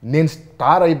నేను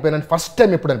స్టార్ అయిపోయానని ఫస్ట్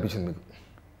టైం ఎప్పుడు అనిపించింది మీకు?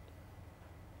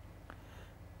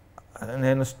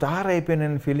 నేను స్టార్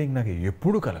అయిపోయిన ఫీలింగ్ నాకు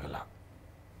ఎప్పుడు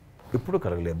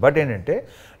కలగలేదు. బట్ ఏంటంటే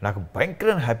నాకు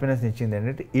భయంకరమైన హ్యాపీనెస్ ఇచ్చింది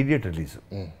ఏంటంటే ఇడియట్ రిలీజ్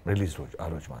రోజు. ఆ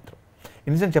రోజు మాత్రం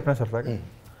ఇన్సిడెంట్ చెప్పిన సరదాగా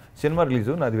సినిమా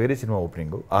రిలీజు నాది వేరే సినిమా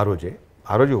ఓపెనింగ్. ఆ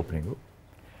రోజే ఓపెనింగ్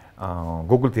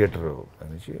గూగుల్ థియేటర్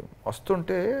నుంచి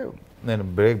వస్తుంటే నేను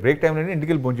బ్రేక్ టైంలో ఇంటికి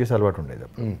వెళ్ళి భోజనం చేసే అలవాటు ఉండేది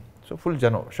అప్పుడు. సో ఫుల్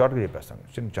జనం, షార్ట్గా చెప్పేస్తాను,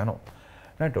 చిన్న జనం.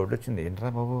 నాకు డౌట్ వచ్చింది, ఏంట్రా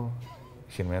బాబు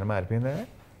సినిమా ఏమైనా మారిపోయిందా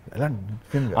ఎలా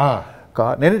అనిపించింది.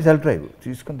 నేను సెల్ఫ్ డ్రైవ్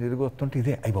తీసుకొని తిరిగి వస్తుంటే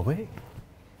ఇదే అయ్యి బాబోయ్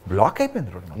బ్లాక్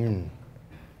అయిపోయింది road.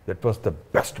 That was the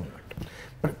best moment.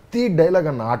 ప్రతి డైలాగ్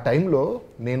అన్న ఆ టైంలో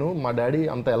నేను మా డాడీ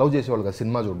అంత అలౌ చేసేవాళ్ళు కదా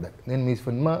సినిమా చూడడానికి. నేను మీ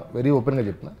సినిమా వెరీ ఓపెన్గా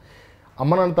చెప్పిన,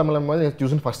 అమ్మ నాన్న తమిళమ్మ నేను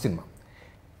చూసిన ఫస్ట్ సినిమా.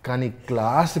 కానీ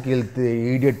క్లాస్కి వెళ్తే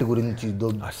ఈడియట్ గురించి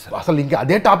అసలు ఇంకా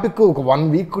అదే టాపిక్ ఒక 1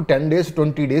 week 10 days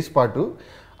 20 days పాటు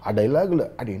ఆ డైలాగులు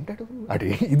అది ఏంటాడు అది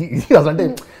ఇది అసలు అంటే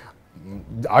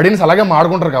ఆడియన్స్ అలాగే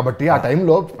మాడుకుంటారు కాబట్టి ఆ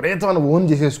టైంలో ప్రయత్నం ఓన్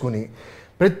చేసేసుకుని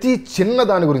ప్రతి చిన్న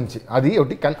దాని గురించి అది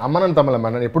ఒకటి. కానీ అమ్మ నాన్న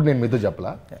తమిళమ్మ ఎప్పుడు నేను మీతో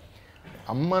చెప్పలా.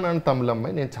 అమ్మ నాన్న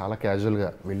తమిళమ్మాయి నేను చాలా క్యాజువల్గా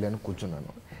వెళ్ళాను,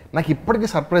 కూర్చున్నాను. నాకు ఇప్పటికీ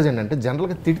సర్ప్రైజ్ ఏంటంటే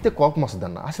జనరల్గా తిడితే కోపం వస్తుంది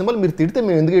అన్న. ఆ సినిమాలో మీరు తిడితే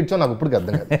మేము ఎందుకు ఇచ్చామో నాకు ఇప్పటికి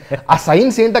అర్థం కాదు. ఆ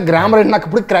సైన్స్ ఏంటో గ్రామర్ ఏంటి నాకు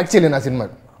ఇప్పుడు క్రాక్ చేయలేను ఆ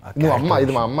సినిమాకి. నువ్వు అమ్మ,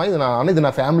 ఇది మా అమ్మ, ఇది నా నాన్న, ఇది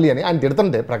నా ఫ్యామిలీ అని ఆయన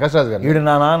తిడుతుంటే ప్రకాష్ రాజ్ గారు ఈడు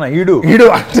నా నాన్న ఈడు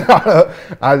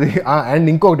అది. అండ్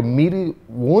ఇంకొకటి, మీరు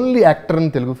ఓన్లీ యాక్టర్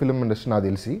అని తెలుగు ఫిలిం ఇండస్ట్రీ నాకు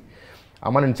తెలిసి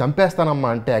అమ్మ నేను చంపేస్తానమ్మా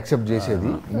అంటే యాక్సెప్ట్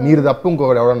చేసేది మీరు తప్ప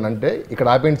ఇంకొకటి ఎవడన్నా అంటే ఇక్కడ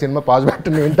ఆపేయండి సినిమా పాజ్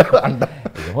పెట్టండి ఏంటారు అంట.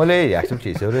 ఏమోలే యాక్సెప్ట్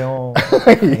చేసేవారేమో.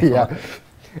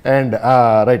 అండ్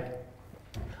రైట్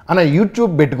అన్న,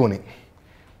 యూట్యూబ్ పెట్టుకొని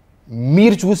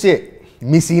మీరు చూసే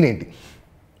మీ సీన్ ఏంటి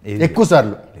ఎక్కువ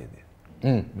సార్లు?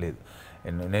 లేదు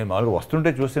నేను మామూలుగా వస్తుంటే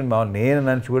చూస్తే నేను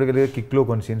నన్ను చూడగలిగే కిక్లో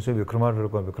కొన్ని సీన్స్,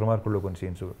 విక్రమార్కుల్లో కొన్ని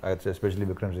సీన్స్, ఎస్పెషల్లీ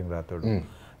విక్రమ్ సింగ్ రాథోడ్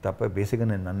తప్ప బేసిక్గా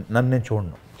నన్ను నేను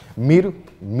చూడను.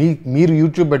 మీరు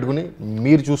యూట్యూబ్ పెట్టుకుని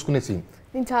మీరు చూసుకునే సీన్?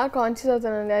 నేను చాలా కాన్షియస్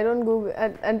అవుతానండి. ఐ డోంట్ గూగుల్,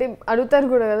 అంటే అడుగుతారు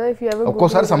కూడా కదా, ఇఫ్ యు ఎవర్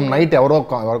ఒక్కోసారి సమ్ నైట్ ఎవరో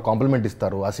కాంప్లిమెంట్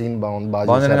ఇస్తారు, ఆ సీన్ బాగుంది,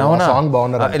 బాగా సాంగ్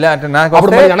బాగున్నారు ఇలా అంటే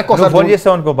నాకు ఫోన్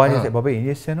చేస్తావు అనుకో, బాగా చేస్తే బాబా ఏం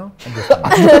చేస్తాను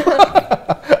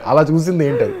అలా చూసింది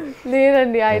ఏంటది?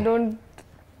 లేదండి, ఐ డోంట్,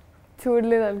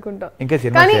 చూడలేదు అనుకుంటా.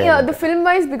 కానీ ద ఫిల్మ్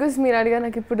వైజ్, బికాస్ మీరు అడిగా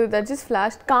నాకు ఇప్పుడు that just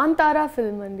flash Kantara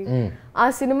film అండి. ఆ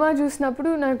సినిమా చూసినప్పుడు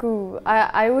నాకు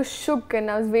I was shook and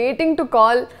I was waiting to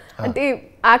call, అంటే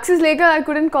యాక్సెస్ లేక ఐ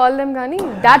కుడెంట్ కాల్ దెమ్, కానీ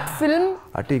దట్ ఫిల్మ్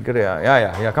అంటే ఇక్కడ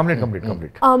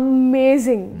కంప్లీట్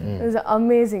అమేజింగ్,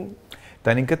 అమేజింగ్.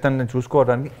 తను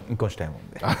చూసుకోవడానికి ఇంకొంచెం టైం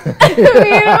ఉంది.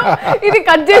 ఇది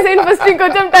కట్ చేసేయండి ఫస్ట్,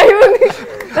 ఇంకొంచెం టైం ఉంది.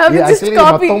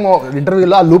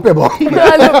 ఇంటర్వ్యూలో ఆ లూపే బాగుంది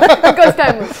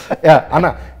అన్న.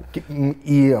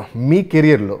 ఈ మీ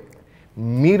కెరియర్లో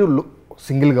మీరు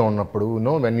సింగిల్గా ఉన్నప్పుడు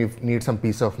when you need some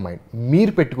piece of mind,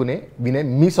 మీరు పెట్టుకునే వినే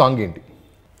మీ సాంగ్ ఏంటి?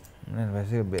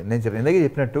 నేను ఇందాక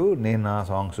చెప్పినట్టు నేను నా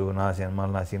సాంగ్స్, నా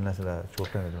సినిమాలు, నా సీన్ అసలు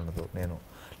చూడటం ఉండదు.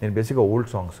 నేను బేసిక్గా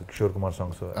old songs, Kishore Kumar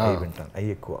songs అవి వింటాను, అవి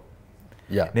ఎక్కువ.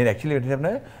 నేను యాక్చువల్లీ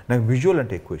ఏంటంటే నాకు విజువల్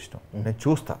అంటే ఎక్కువ ఇష్టం. నేను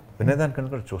చూస్తా, వినేదానికన్నా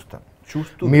కూడా చూస్తాను.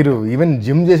 చూస్తూ మీరు ఈవెన్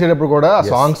జిమ్ చేసేటప్పుడు కూడా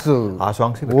సాంగ్స్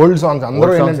ఓల్డ్ సాంగ్స్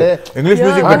అందరూ ఏంటంటే ఇంగ్లీష్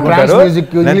మ్యూజిక్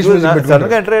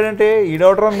సడన్గా ఎంటర్ అయ్యారంటే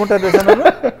ఈడవటం అనుకుంటారు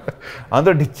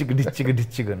అందరూ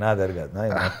డిచ్చిక్ నా జరగదు.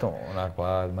 మొత్తం నాకు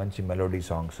మంచి మెలోడీ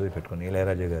సాంగ్స్ పెట్టుకుని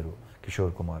ఇళయరాజా గారు,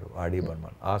 కిషోర్ కుమార్, ఆడి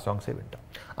బర్మన్, ఆ సాంగ్సే వింటాం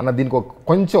అన్న. దీనికి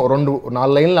కొంచెం 2-4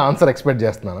 లైన్ల ఆన్సర్ ఎక్స్పెక్ట్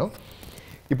చేస్తున్నాను.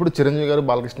 ఇప్పుడు చిరంజీవి గారు,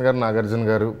 బాలకృష్ణ గారు, నాగార్జున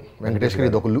గారు, వెంకటేష్ గారు,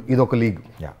 ఇదొక లీగ్.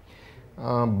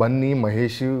 బన్నీ,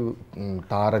 మహేష్,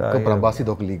 తారక్, ప్రభాస్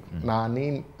ఇదొక లీగ్. నాని,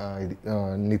 ఇది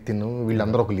నితిన్,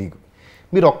 వీళ్ళందరూ ఒక లీగ్.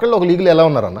 మీరు ఒక్కళ్ళు ఒక లీగ్లో ఎలా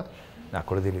ఉన్నారన్న? నాకు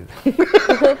కూడా తెలియదు.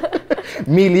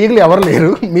 మీ లీగ్లో ఎవరు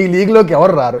లేరు, మీ లీగ్లోకి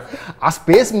ఎవరు రారు. ఆ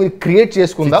స్పేస్ మీరు క్రియేట్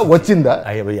చేసుకుందా, వచ్చిందా?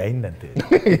 అయిందంతే.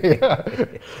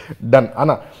 డన్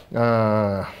అన్న.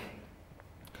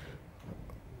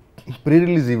 ప్రీ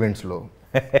రిలీజ్ ఈవెంట్స్లో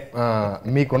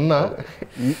మీకున్న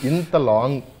ఇంత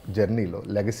లాంగ్ జర్నీలో,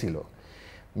 లెగసీలో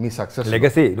మీ సక్సెస్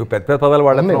లెగసీ నువ్వు పెద్ద పదాలు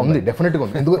వాడమే ఉంది, డెఫినెట్గా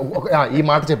ఉంది. ఎందుకు ఈ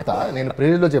మాట చెప్తా, నేను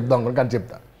ప్రీవియస్లో చెప్దాం అనుకోండి కానీ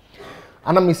చెప్తా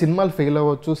అన్న. మీ సినిమాలు ఫెయిల్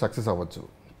అవ్వచ్చు, సక్సెస్ అవ్వచ్చు,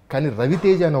 కానీ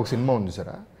రవితేజ అనే ఒక సినిమా ఉంది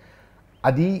సరే,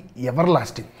 అది ఎవర్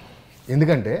లాస్టింగ్.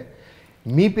 ఎందుకంటే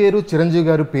మీ పేరు, చిరంజీవి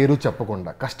గారి పేరు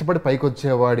చెప్పకుండా కష్టపడి పైకి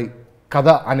వచ్చేవాడి కథ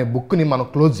అనే బుక్ని మనం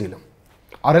క్లోజ్ చేయలేం.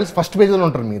 ఆర్ ఎల్స్ ఫస్ట్ పేజ్లో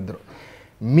ఉంటారు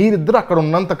మీరిద్దరు అక్కడ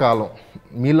ఉన్నంత కాలం,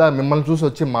 మిమ్మల్ని చూసి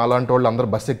వచ్చి మాలాంటి వాళ్ళు అందరూ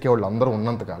బస్సు ఎక్కేవాళ్ళు అందరూ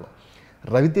ఉన్నంతకాలం,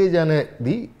 రవితేజ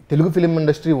అనేది తెలుగు ఫిలిం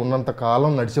ఇండస్ట్రీ ఉన్నంత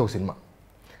కాలం నడిచే ఒక సినిమా.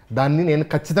 దాన్ని నేను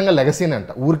ఖచ్చితంగా లెగసీని అంట.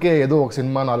 ఊరికే ఏదో ఒక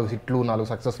సినిమా 4 హిట్లు 4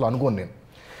 సక్సెస్లు అనుకోను నేను,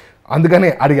 అందుకనే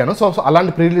అడిగాను. సో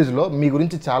అలాంటి ప్రీ రిలీజ్లో మీ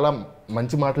గురించి చాలా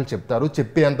మంచి మాటలు చెప్తారు,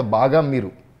 చెప్పేంత బాగా మీరు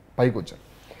పైకి వచ్చారు.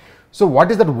 So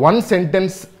what is that one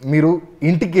sentence మీరు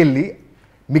ఇంటికి వెళ్ళి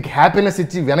మీకు హ్యాపీనెస్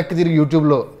ఇచ్చి వెనక్కి తిరిగి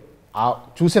యూట్యూబ్లో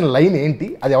చూసిన లైన్ ఏంటి,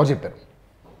 అది ఎవరు చెప్పారు?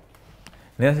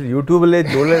 నేను అసలు యూట్యూబ్లో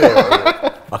చూడలేదు.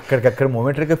 అక్కడికక్కడ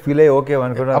మూమెంటరీగా ఫీల్ అయ్యి ఓకే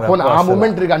అనుకున్నాను. ఆ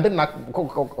మూమెంటరీగా అంటే నాకు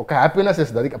ఒక హ్యాపీనెస్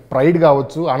ఇస్తుంది, అది ప్రైడ్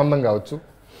కావచ్చు, ఆనందం కావచ్చు.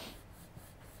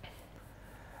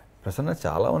 ప్రసన్న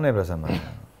చాలా ఉన్నాయి. ప్రసన్న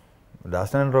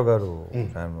దాసనారాయణరావు గారు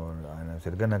ఆయన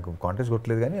సరిగ్గా నాకు కాంటెస్ట్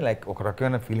కొట్టలేదు కానీ లైక్ ఒక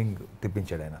రకమైన ఫీలింగ్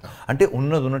తెప్పించాడు ఆయన. అంటే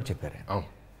ఉన్నట్టు చెప్పారు ఆయన.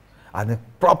 అది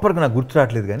ప్రాపర్గా నాకు గుర్తు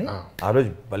రావట్లేదు కానీ ఆ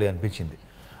రోజు భలే అనిపించింది.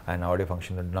 ఆయన ఆడియో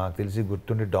ఫంక్షన్ నాకు తెలిసి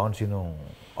గుర్తుండి డాన్ సీను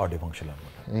ఆడియో ఫంక్షన్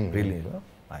అనమాట రిలీజ్లో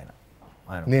ఆయన.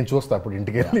 నేను చూస్తా అప్పుడు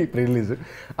ఇంటికి వెళ్ళి ప్రీ రిలీజ్.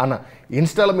 అన్న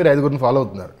ఇన్స్టాలో మీరు 5గురిని ఫాలో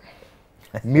అవుతున్నారు,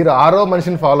 మీరు 6వ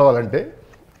మనిషిని ఫాలో అవ్వాలంటే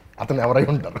అతను ఎవరై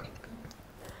ఉంటారు?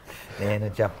 నేను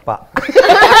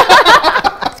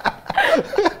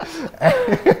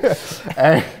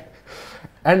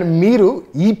అండ్ మీరు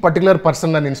ఈ పర్టికులర్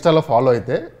పర్సన్ నన్ను ఇన్స్టాలో ఫాలో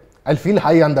అయితే I feel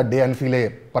high on that day and feel A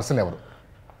person ఎవరు?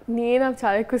 నేను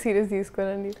చాలా ఎక్కువ సీరియస్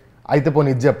తీసుకోనండి. అయితే పోనీ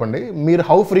ఇది చెప్పండి, మీరు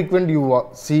how frequent you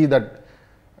see that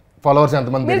followers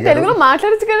ఎంతమంది? తెలుగులో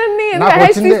మాట్లాడచ్చు కదండి.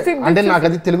 అంటే నాకు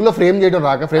అది తెలుగులో ఫ్రేమ్ చేయడం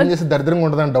రాక, ఫ్రేమ్ చేసి దరిద్రంగా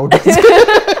ఉంటుందని డౌట్.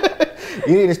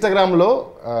 ఈ ఇన్స్టాగ్రామ్లో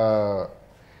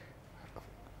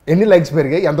ఎన్ని లైక్స్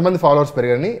పెరిగాయి, ఎంతమంది ఫాలోవర్స్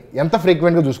పెరిగాయని ఎంత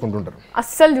ఫ్రీక్వెంట్గా చూసుకుంటుంటారు?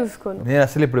 అస్సలు చూసుకోను నేను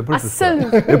అసలు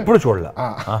ఎప్పుడు చూడలే.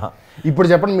 ఇప్పుడు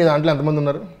చెప్పండి, మీ దాంట్లో ఎంతమంది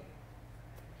ఉన్నారు?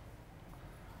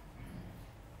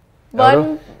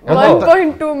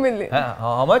 1.2 million.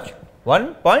 How much?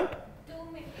 1.2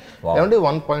 million. ఏమండి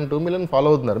 1.2 million ఫాలో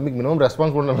అవుతున్నారు, మీకు మినిమం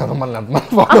రెస్పాన్స్ కూడా ఉండదు. మళ్ళీ ఎంతమంది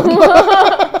ఫాలో అవుతున్నారు?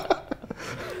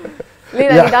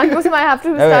 దానికోసం I have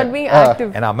to start being active.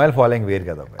 And అమ్మాయిల ఫాలోయింగ్ వేరు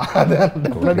కదా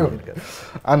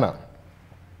అన్న.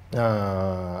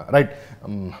 Right,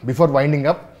 before winding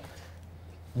up,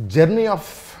 journey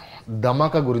of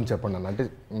ధమాకా గురించి చెప్పండి అన్న. అంటే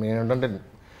ఏంటంటే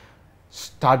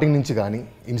స్టార్టింగ్ నుంచి కానీ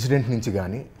ఇన్సిడెంట్ నుంచి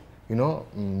కానీ యూనో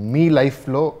మీ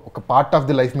లైఫ్లో ఒక పార్ట్ ఆఫ్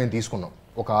ది లైఫ్ మేము తీసుకున్నాం.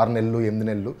 ఒక 6 నెలలు 8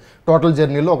 నెలలు టోటల్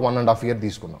జర్నీలో ఒక 1.5 year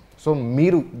తీసుకున్నాం. సో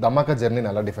మీరు ధమాకా జర్నీని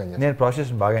ఎలా డిఫైన్ చేస్తారు? నేను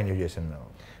ప్రాసెస్ బాగా ఎంజాయ్ చేశాను.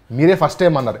 మీరే ఫస్ట్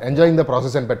టైం అన్నారు ఎంజాయింగ్ ద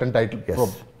ప్రాసెస్ అని పెట్టండి టైటిల్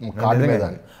కార్డు మీద.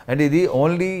 అంటే ఇది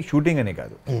ఓన్లీ షూటింగ్ అనే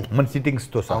కాదు, మన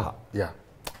సిట్టింగ్స్తో సహా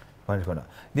పంచుకున్నా.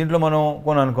 దీంట్లో మనం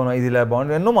అనుకున్నాం ఇది ఇలా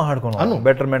బాగుంది, ఎన్నో మాట్లాడుకున్నాం,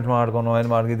 బెటర్మెంట్ మాట్లాడుకున్నాం, ఆయన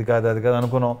మాకు ఇది కాదు అది కాదు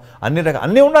అనుకున్నాం.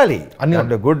 అన్నీ ఉండాలి,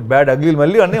 అన్ని గుడ్ బ్యాడ్ అగ్లీ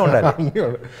మళ్ళీ అన్నీ ఉండాలి.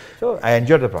 So I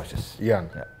enjoy the process.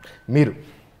 మీరు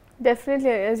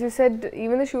Definitely, as you said,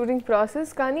 even the shooting process,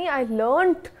 కానీ I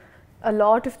learnt a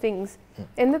lot of things.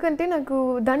 ఎందుకంటే నాకు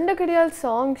దండకడియాల్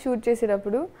సాంగ్ షూట్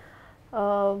చేసేటప్పుడు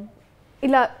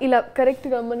ఇలా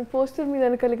కరెక్ట్గా మన పోస్టర్ మీద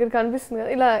వెనకాల ఇక్కడ కనిపిస్తుంది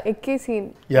కదా, ఇలా ఎక్కే సీన్,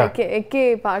 ఎక్కే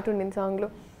పార్ట్ ఉండింది సాంగ్లో.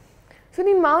 సో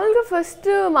నేను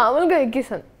మామూలుగా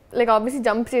ఎక్కేసాను, లైక్ ఆబ్వియస్లీ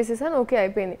జంప్ చేసేసాను, ఓకే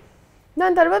అయిపోయింది.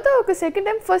 దాని తర్వాత ఒక సెకండ్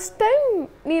టైం ఫస్ట్ టైం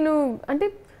నేను అంటే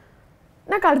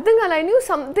నాకు అర్థం కాలే, I knew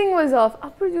something was of.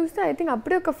 అప్పుడు చూస్తే ఐ థింక్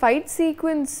అప్పుడే ఒక ఫైట్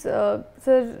సీక్వెన్స్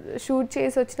సార్ షూట్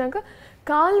చేసి వచ్చినాక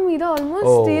కాల్ మీద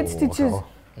ఆల్మోస్ట్ 8 stitches.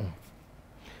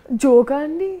 జోకా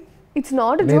అండి, ఇట్స్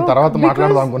నాట్ నేను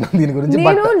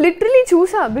లిటరలీ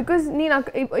చూసా. బికాజ్ నేను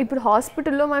ఇప్పుడు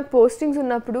హాస్పిటల్లో మాకు పోస్టింగ్స్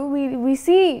ఉన్నప్పుడు we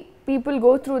see people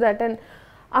go through that, and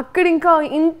అక్కడ ఇంకా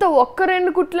ఇంత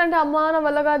 1-2 కుట్లు అంటే అమ్మా నా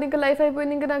వల్ల కాదు, ఇంకా లైఫ్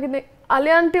అయిపోయింది, ఇంకా నాకు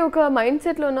అలాంటి ఒక మైండ్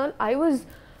సెట్లో ఉన్న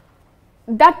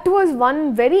that was one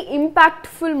very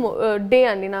impactful day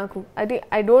అండి నాకు. అది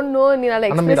I don't know నేను అలా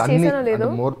ఎక్స్‌ప్రెస్ చేశానో లేదో.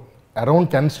 అరౌండ్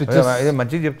 10 stitches ఇది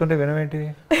మంచిగా చెప్తుంటే వినమేంటి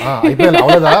అయిపోయింది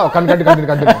అవలేదా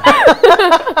కంటిన్యూ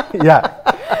యా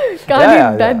కానీ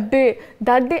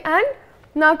that day and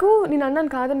నాకు నేను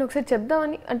అన్నాను కాదని ఒకసారి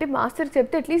చెప్దామని, అంటే మాస్టర్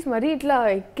చెప్తే అట్లీస్ట్ మరీ ఇట్లా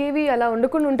ఎక్కేవి అలా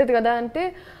ఉండకుండా ఉంటుంది కదా అంటే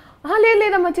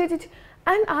లేదమ్మా చేచి.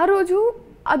 అండ్ ఆ రోజు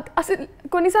అసలు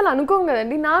కొన్నిసార్లు అనుకోం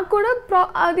కదండి, నాకు కూడా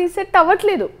అది సెట్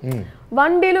అవ్వట్లేదు.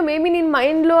 1 dayలో మేబీ నేను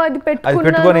మైండ్లో అది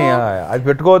పెట్టుకున్నాను,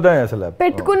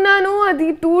 అది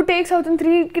 2 takes అవుతుంది,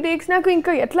 3 takes. నాకు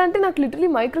ఇంకా ఎట్లా అంటే నాకు లిటరలీ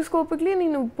మైక్రోస్కోపిక్లీ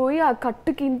నేను పోయి ఆ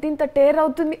కట్టుకి ఇంత టేర్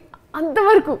అవుతుంది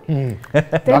అంతవరకు.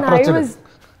 Then I was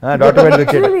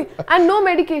and no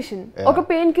medication, ఒక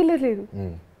పెయిన్ కిల్లర్ లేదు.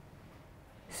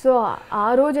 సో ఆ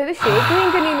రోజు అయితే షేకింగ్.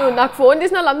 ఇంకా నాకు ఫోన్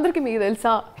చేసిన వాళ్ళందరికీ మీకు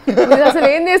తెలుసా మీరు అసలు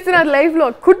ఏం చేస్తున్నారు లైఫ్లో,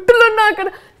 కుట్టులు ఉన్నా అక్కడ.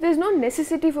 There is no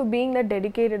necessity for being that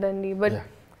dedicated అండి, but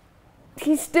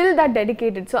he still that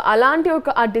dedicated. So అలాంటి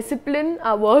ఆ డిసిప్లిన్,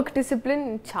 ఆ వర్క్ డిసిప్లిన్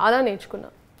చాలా నేర్చుకున్నా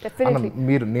డెఫినెట్లీ.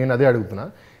 నేను అదే అడుగుతున్నా,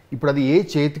 ఇప్పుడు అది ఏ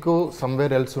చేతికో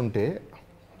సమ్వేర్ ఎల్స్ ఉంటే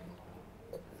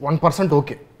 1%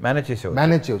 ఓకే మేనేజ్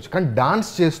చేయవచ్చు, కానీ డాన్స్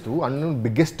చేస్తూ and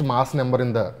biggest mass number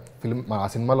in the film, ఆ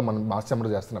సినిమాలో మనం మాస్ నెంబర్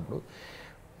చేస్తున్నప్పుడు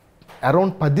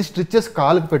అరౌండ్ 10 stitches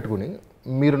కాలుకి పెట్టుకుని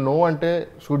మీరు నో అంటే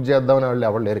షూట్ చేద్దామని వాళ్ళు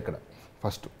ఎవరు లేరు ఇక్కడ.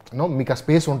 ఫస్ట్ నో మీకు ఆ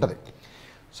స్పేస్ ఉంటుంది.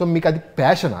 సో మీకు అది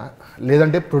ప్యాషనా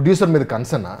లేదంటే ప్రొడ్యూసర్ మీద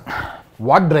కన్సర్నా,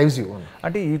 వాట్ డ్రైవ్స్ యూ?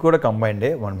 అంటే ఈ కూడా కంబైండే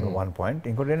వన్ పాయింట్.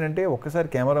 ఇంకోటి ఏంటంటే ఒక్కసారి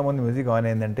కెమెరా ముందు మ్యూజిక్ ఆన్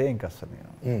అయిందంటే ఇంకా అసలు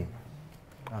నేను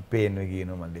ఆ పెయిన్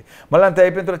గీను మళ్ళీ అంత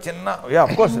అయిపోయిన తర్వాత చిన్న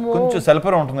అఫ్కోర్స్ కొంచెం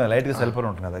సెల్ఫర్ ఉంటుంది, లైట్గా సెల్ఫర్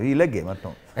ఉంటుంది కదా, ఇలాగే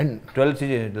మొత్తం అండ్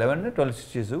 12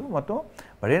 stitches మొత్తం.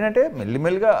 బట్ ఏంటంటే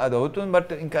మెల్లిమెల్లిగా అది అవుతుంది,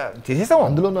 బట్ ఇంకా చేసేస్తాం.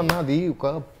 అందులోనన్నా అది ఒక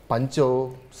పంచో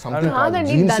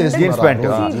జీన్స్ ప్యాంట్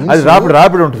అది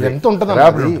రాపిడ్ ఉంటుంది, ఎంత ఉంటుంది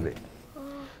రాపిడ్ ఉంటుంది.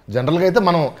 జనరల్గా అయితే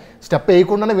మనం స్టెప్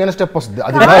వేయకుండానే వేరే స్టెప్ వస్తుంది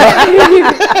అది.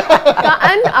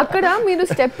 అండ్ అక్కడ మీరు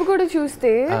స్టెప్ కూడా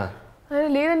చూస్తే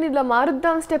లేదండి ఇట్లా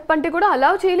మారుద్దాం స్టెప్ అంటే కూడా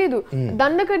అలౌ చేయలేదు.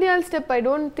 దండకడియాల step I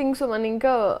don't think so, మన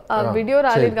ఇంకా ఆ వీడియో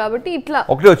రాలేదు కాబట్టి ఇట్లా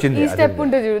ఈ స్టెప్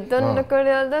ఉంటుంది చూడు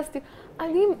దండకడియాల.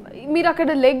 అది మీరు అక్కడ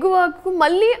లెగ్ వర్క్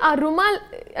మళ్ళీ ఆ రుమాల్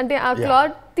అంటే ఆ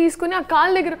క్లాత్ తీసుకుని ఆ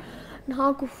కాళ్ళ దగ్గర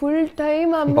నాకు ఫుల్ టైం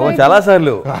చాలా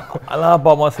సార్లు అలా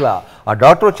పాపం అసలు ఆ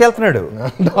డాక్టర్ వచ్చి వెళ్తున్నాడు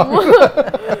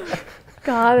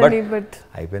కాదండి. బట్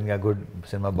అయిపోయింది, గుడ్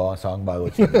సినిమా, సాంగ్ బాగా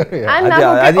వచ్చింది,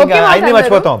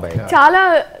 మర్చిపోతాం. చాలా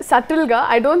సటిల్ గా,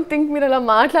 ఐ డోంట్ థింక్ మీరు అలా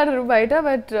మాట్లాడరు బయట,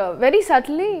 బట్ వెరీ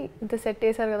సటిల్లీ ఇంత సెట్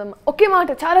చేశారు కదమ్మా ఒకే మాట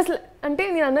చాలా అసలు. అంటే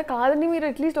నేను అన్న కాదండి మీరు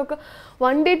అట్లీస్ట్ ఒక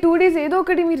 1 day 2 days ఏదో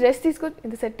ఒకటి మీరు రెస్ట్ తీసుకొని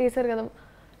ఇంత సెట్ చేశారు కదమ్మా.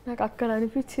 నాకు అక్కడ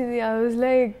అనిపించింది ఐ వాజ్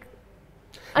లైక్,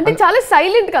 అంటే చాలా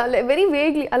సైలెంట్గా వెరీ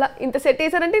వేగ్లీ అలా ఇంత సెట్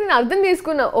చేశారంటే నేను అర్థం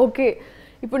చేసుకున్నా ఓకే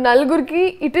ఇప్పుడు నలుగురికి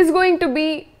it is going to be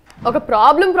ఒక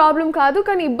ప్రాబ్లం కాదు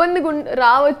కానీ ఇబ్బంది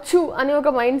రావచ్చు అనే ఒక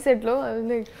మైండ్ సెట్లో.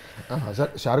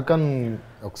 షారుఖ్ ఖాన్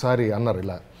ఒకసారి అన్నారు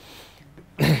ఇలా,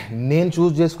 నేను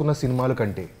చూస్ చేసుకున్న సినిమాల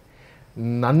కంటే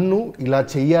నన్ను ఇలా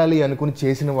చెయ్యాలి అనుకుని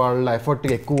చేసిన వాళ్ళ ఎఫర్ట్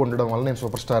ఎక్కువ ఉండడం వల్ల నేను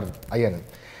సూపర్ స్టార్ అయ్యాను.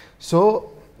 సో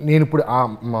నేను ఇప్పుడు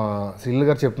మా శ్రీలీల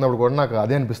గారు చెప్తున్నప్పుడు కూడా నాకు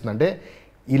అదే అనిపిస్తుంది. అంటే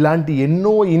ఇలాంటి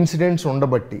ఎన్నో ఇన్సిడెంట్స్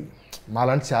ఉండబట్టి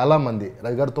మాలాంటి చాలామంది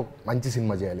రవి గారితో మంచి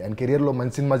సినిమా చేయాలి, ఆయన కెరియర్లో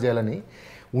మంచి సినిమా చేయాలని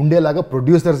ఉండేలాగా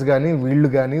ప్రొడ్యూసర్స్ కానీ వీళ్ళు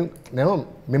కానీ నేను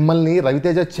మిమ్మల్ని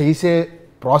రవితేజ చేసే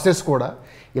ప్రాసెస్ కూడా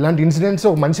ఇలాంటి ఇన్సిడెంట్స్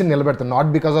ఒక మనిషిని నిలబెడతాను, not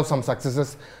because of some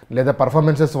successes లేదా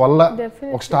పర్ఫార్మెన్సెస్ వల్ల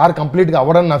ఒక స్టార్ కంప్లీట్గా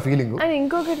అవ్వడం నా ఫీలింగ్. అండ్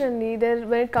ఇంకొకటి అండి,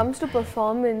 when it comes to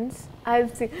performance,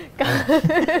 I've seen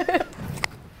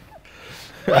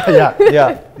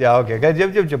okay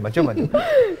చెప్పమ్మా.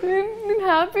 నేను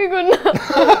హ్యాపీగా ఉన్నా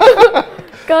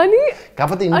కానీ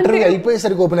కాకపోతే ఇంటర్వ్యూ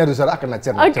అయిపోయేసరికి ఓపెన్ అయ్యారు సార్, అక్కడ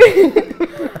నచ్చారు.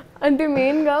 అంటే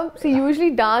మెయిన్గా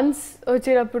యూజువలీ డాన్స్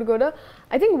వచ్చేటప్పుడు కూడా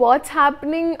I think what's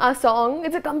happening a song,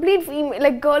 it's a complete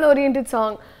like girl oriented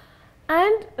song,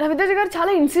 and Ravi Teja garu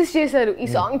chala insist chesaru ee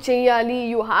song cheyali,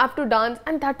 you have to dance,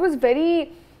 and that was very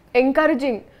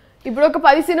encouraging. ఇప్పుడు ఒక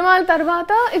 10 సినిమాల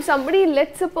తర్వాత if somebody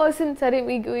lets a person సరే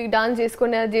ఈ dance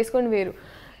చేసుకోండి అది చేసుకోండి వేరు,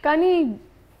 కానీ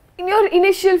ఇన్ యువర్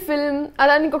ఇనిషియల్ ఫిల్మ్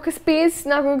అలా నీకు ఒక స్పేస్,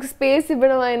 నాకు ఒక స్పేస్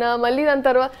ఇవ్వడం అయినా మళ్ళీ దాని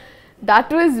తర్వాత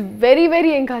that was very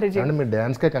very encouraging. అంటే మీరు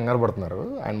డ్యాన్స్కే కంగారు పడుతున్నారు,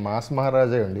 ఆయన మాస్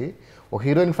మహారాజా అండి, ఒక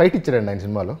హీరోయిన్ ఫైట్ ఇచ్చారండి ఆయన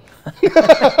సినిమాలో.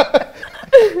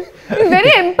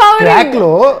 Very empowering. ట్రాక్ లో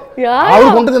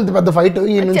ఆవిడకు ఉంటుంది ఇంత పెద్ద ఫైట్,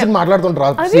 ఈ నుంచి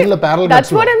మాట్లాడుతుంటారు సీన్ లో parallel.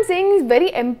 That's what I am saying is very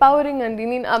empowering అండి.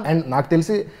 అండ్ నాకు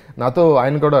తెలిసి నాతో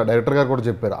ఆయన కూడా డైరెక్టర్ గారు కూడా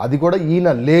చెప్పారు, అది కూడా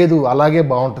ఈయన లేదు అలాగే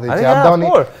బాగుంటది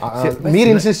చేద్దామని మీరు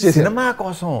ఇన్సిస్ట్ చేసి సినిమా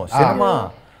కోసం సినిమా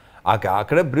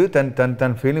అక్కడే బ్రూ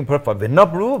తన ఫీలింగ్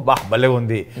విన్నప్పుడు భలే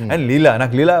ఉంది. అండ్ లీలా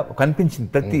నాకు లీలా కనిపించింది,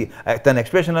 ప్రతి తన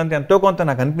ఎక్స్ప్రెషన్ అంతా ఎంతో కొంత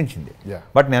నాకు అనిపించింది.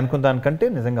 బట్ నేను అనుకున్న దానికంటే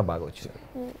నిజంగా బాగా వచ్చింది.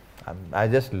 I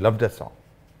just love that song.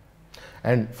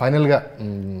 And ఫైనల్గా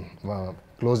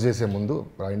క్లోజ్ చేసే ముందు,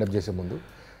 వైండప్ చేసే ముందు,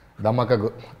 ధమాకా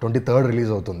 23rd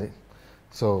రిలీజ్ అవుతుంది.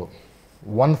 సో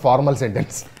వన్ ఫార్మల్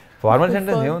సెంటెన్స్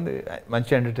ఏముంది,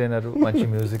 మంచి ఎంటర్టైనర్, మంచి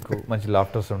మ్యూజిక్, మంచి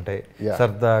లాఫ్టర్స్ ఉంటాయి,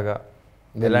 సరదాగా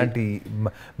ఇలాంటి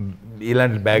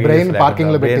బ్రెయిన్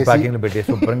పార్కింగ్ లో పెట్టి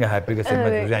శుభ్రంగా హ్యాపీగా సినిమా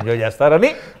చూసి ఎంజాయ్ చేస్తారని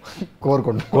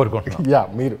కోరుకుంటున్నాం. యా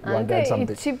మీరు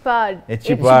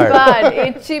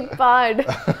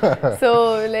సో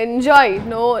ఎంజాయ్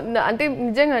నో అంటే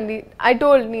నిజంగా అండి, ఐ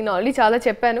టోల్డ్ నేను ఆల్రెడీ చాలా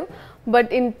చెప్పాను,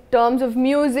 but in terms of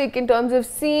music, in terms of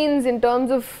scenes, in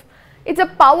terms of it's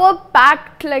a power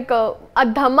packed like ఆ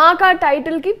ధమాకా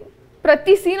టైటిల్ కి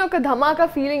ప్రతి సీన్ ఒక ధమాకా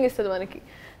ఫీలింగ్ ఇస్తుంది మనకి.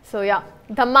 So yeah,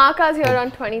 Dhamaka is here on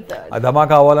 23rd.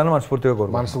 ధమాకా అవ్వాలని మనస్ఫూర్తిగా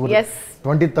కోరుకుంటున్నాను. Yes.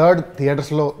 23rd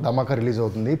థియేటర్స్లో ధమాకా రిలీజ్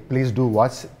అవుతుంది. Please do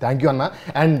watch. Thank you అన్న.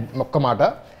 అండ్ ఒక్క మాట,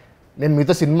 నేను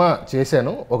మీతో సినిమా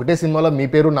చేశాను, ఒకటే సినిమాలో మీ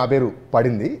పేరు నా పేరు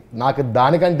పడింది. నాకు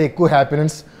దానికంటే ఎక్కువ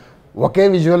హ్యాపీనెస్ ఒకే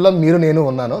విజువల్లో మీరు నేను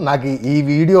ఉన్నాను. నాకు ఈ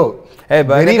వీడియో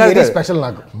వెరీ వెరీ స్పెషల్.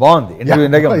 నాకు బాగుంది.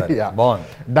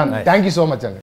 Done. Thank you so much అండి.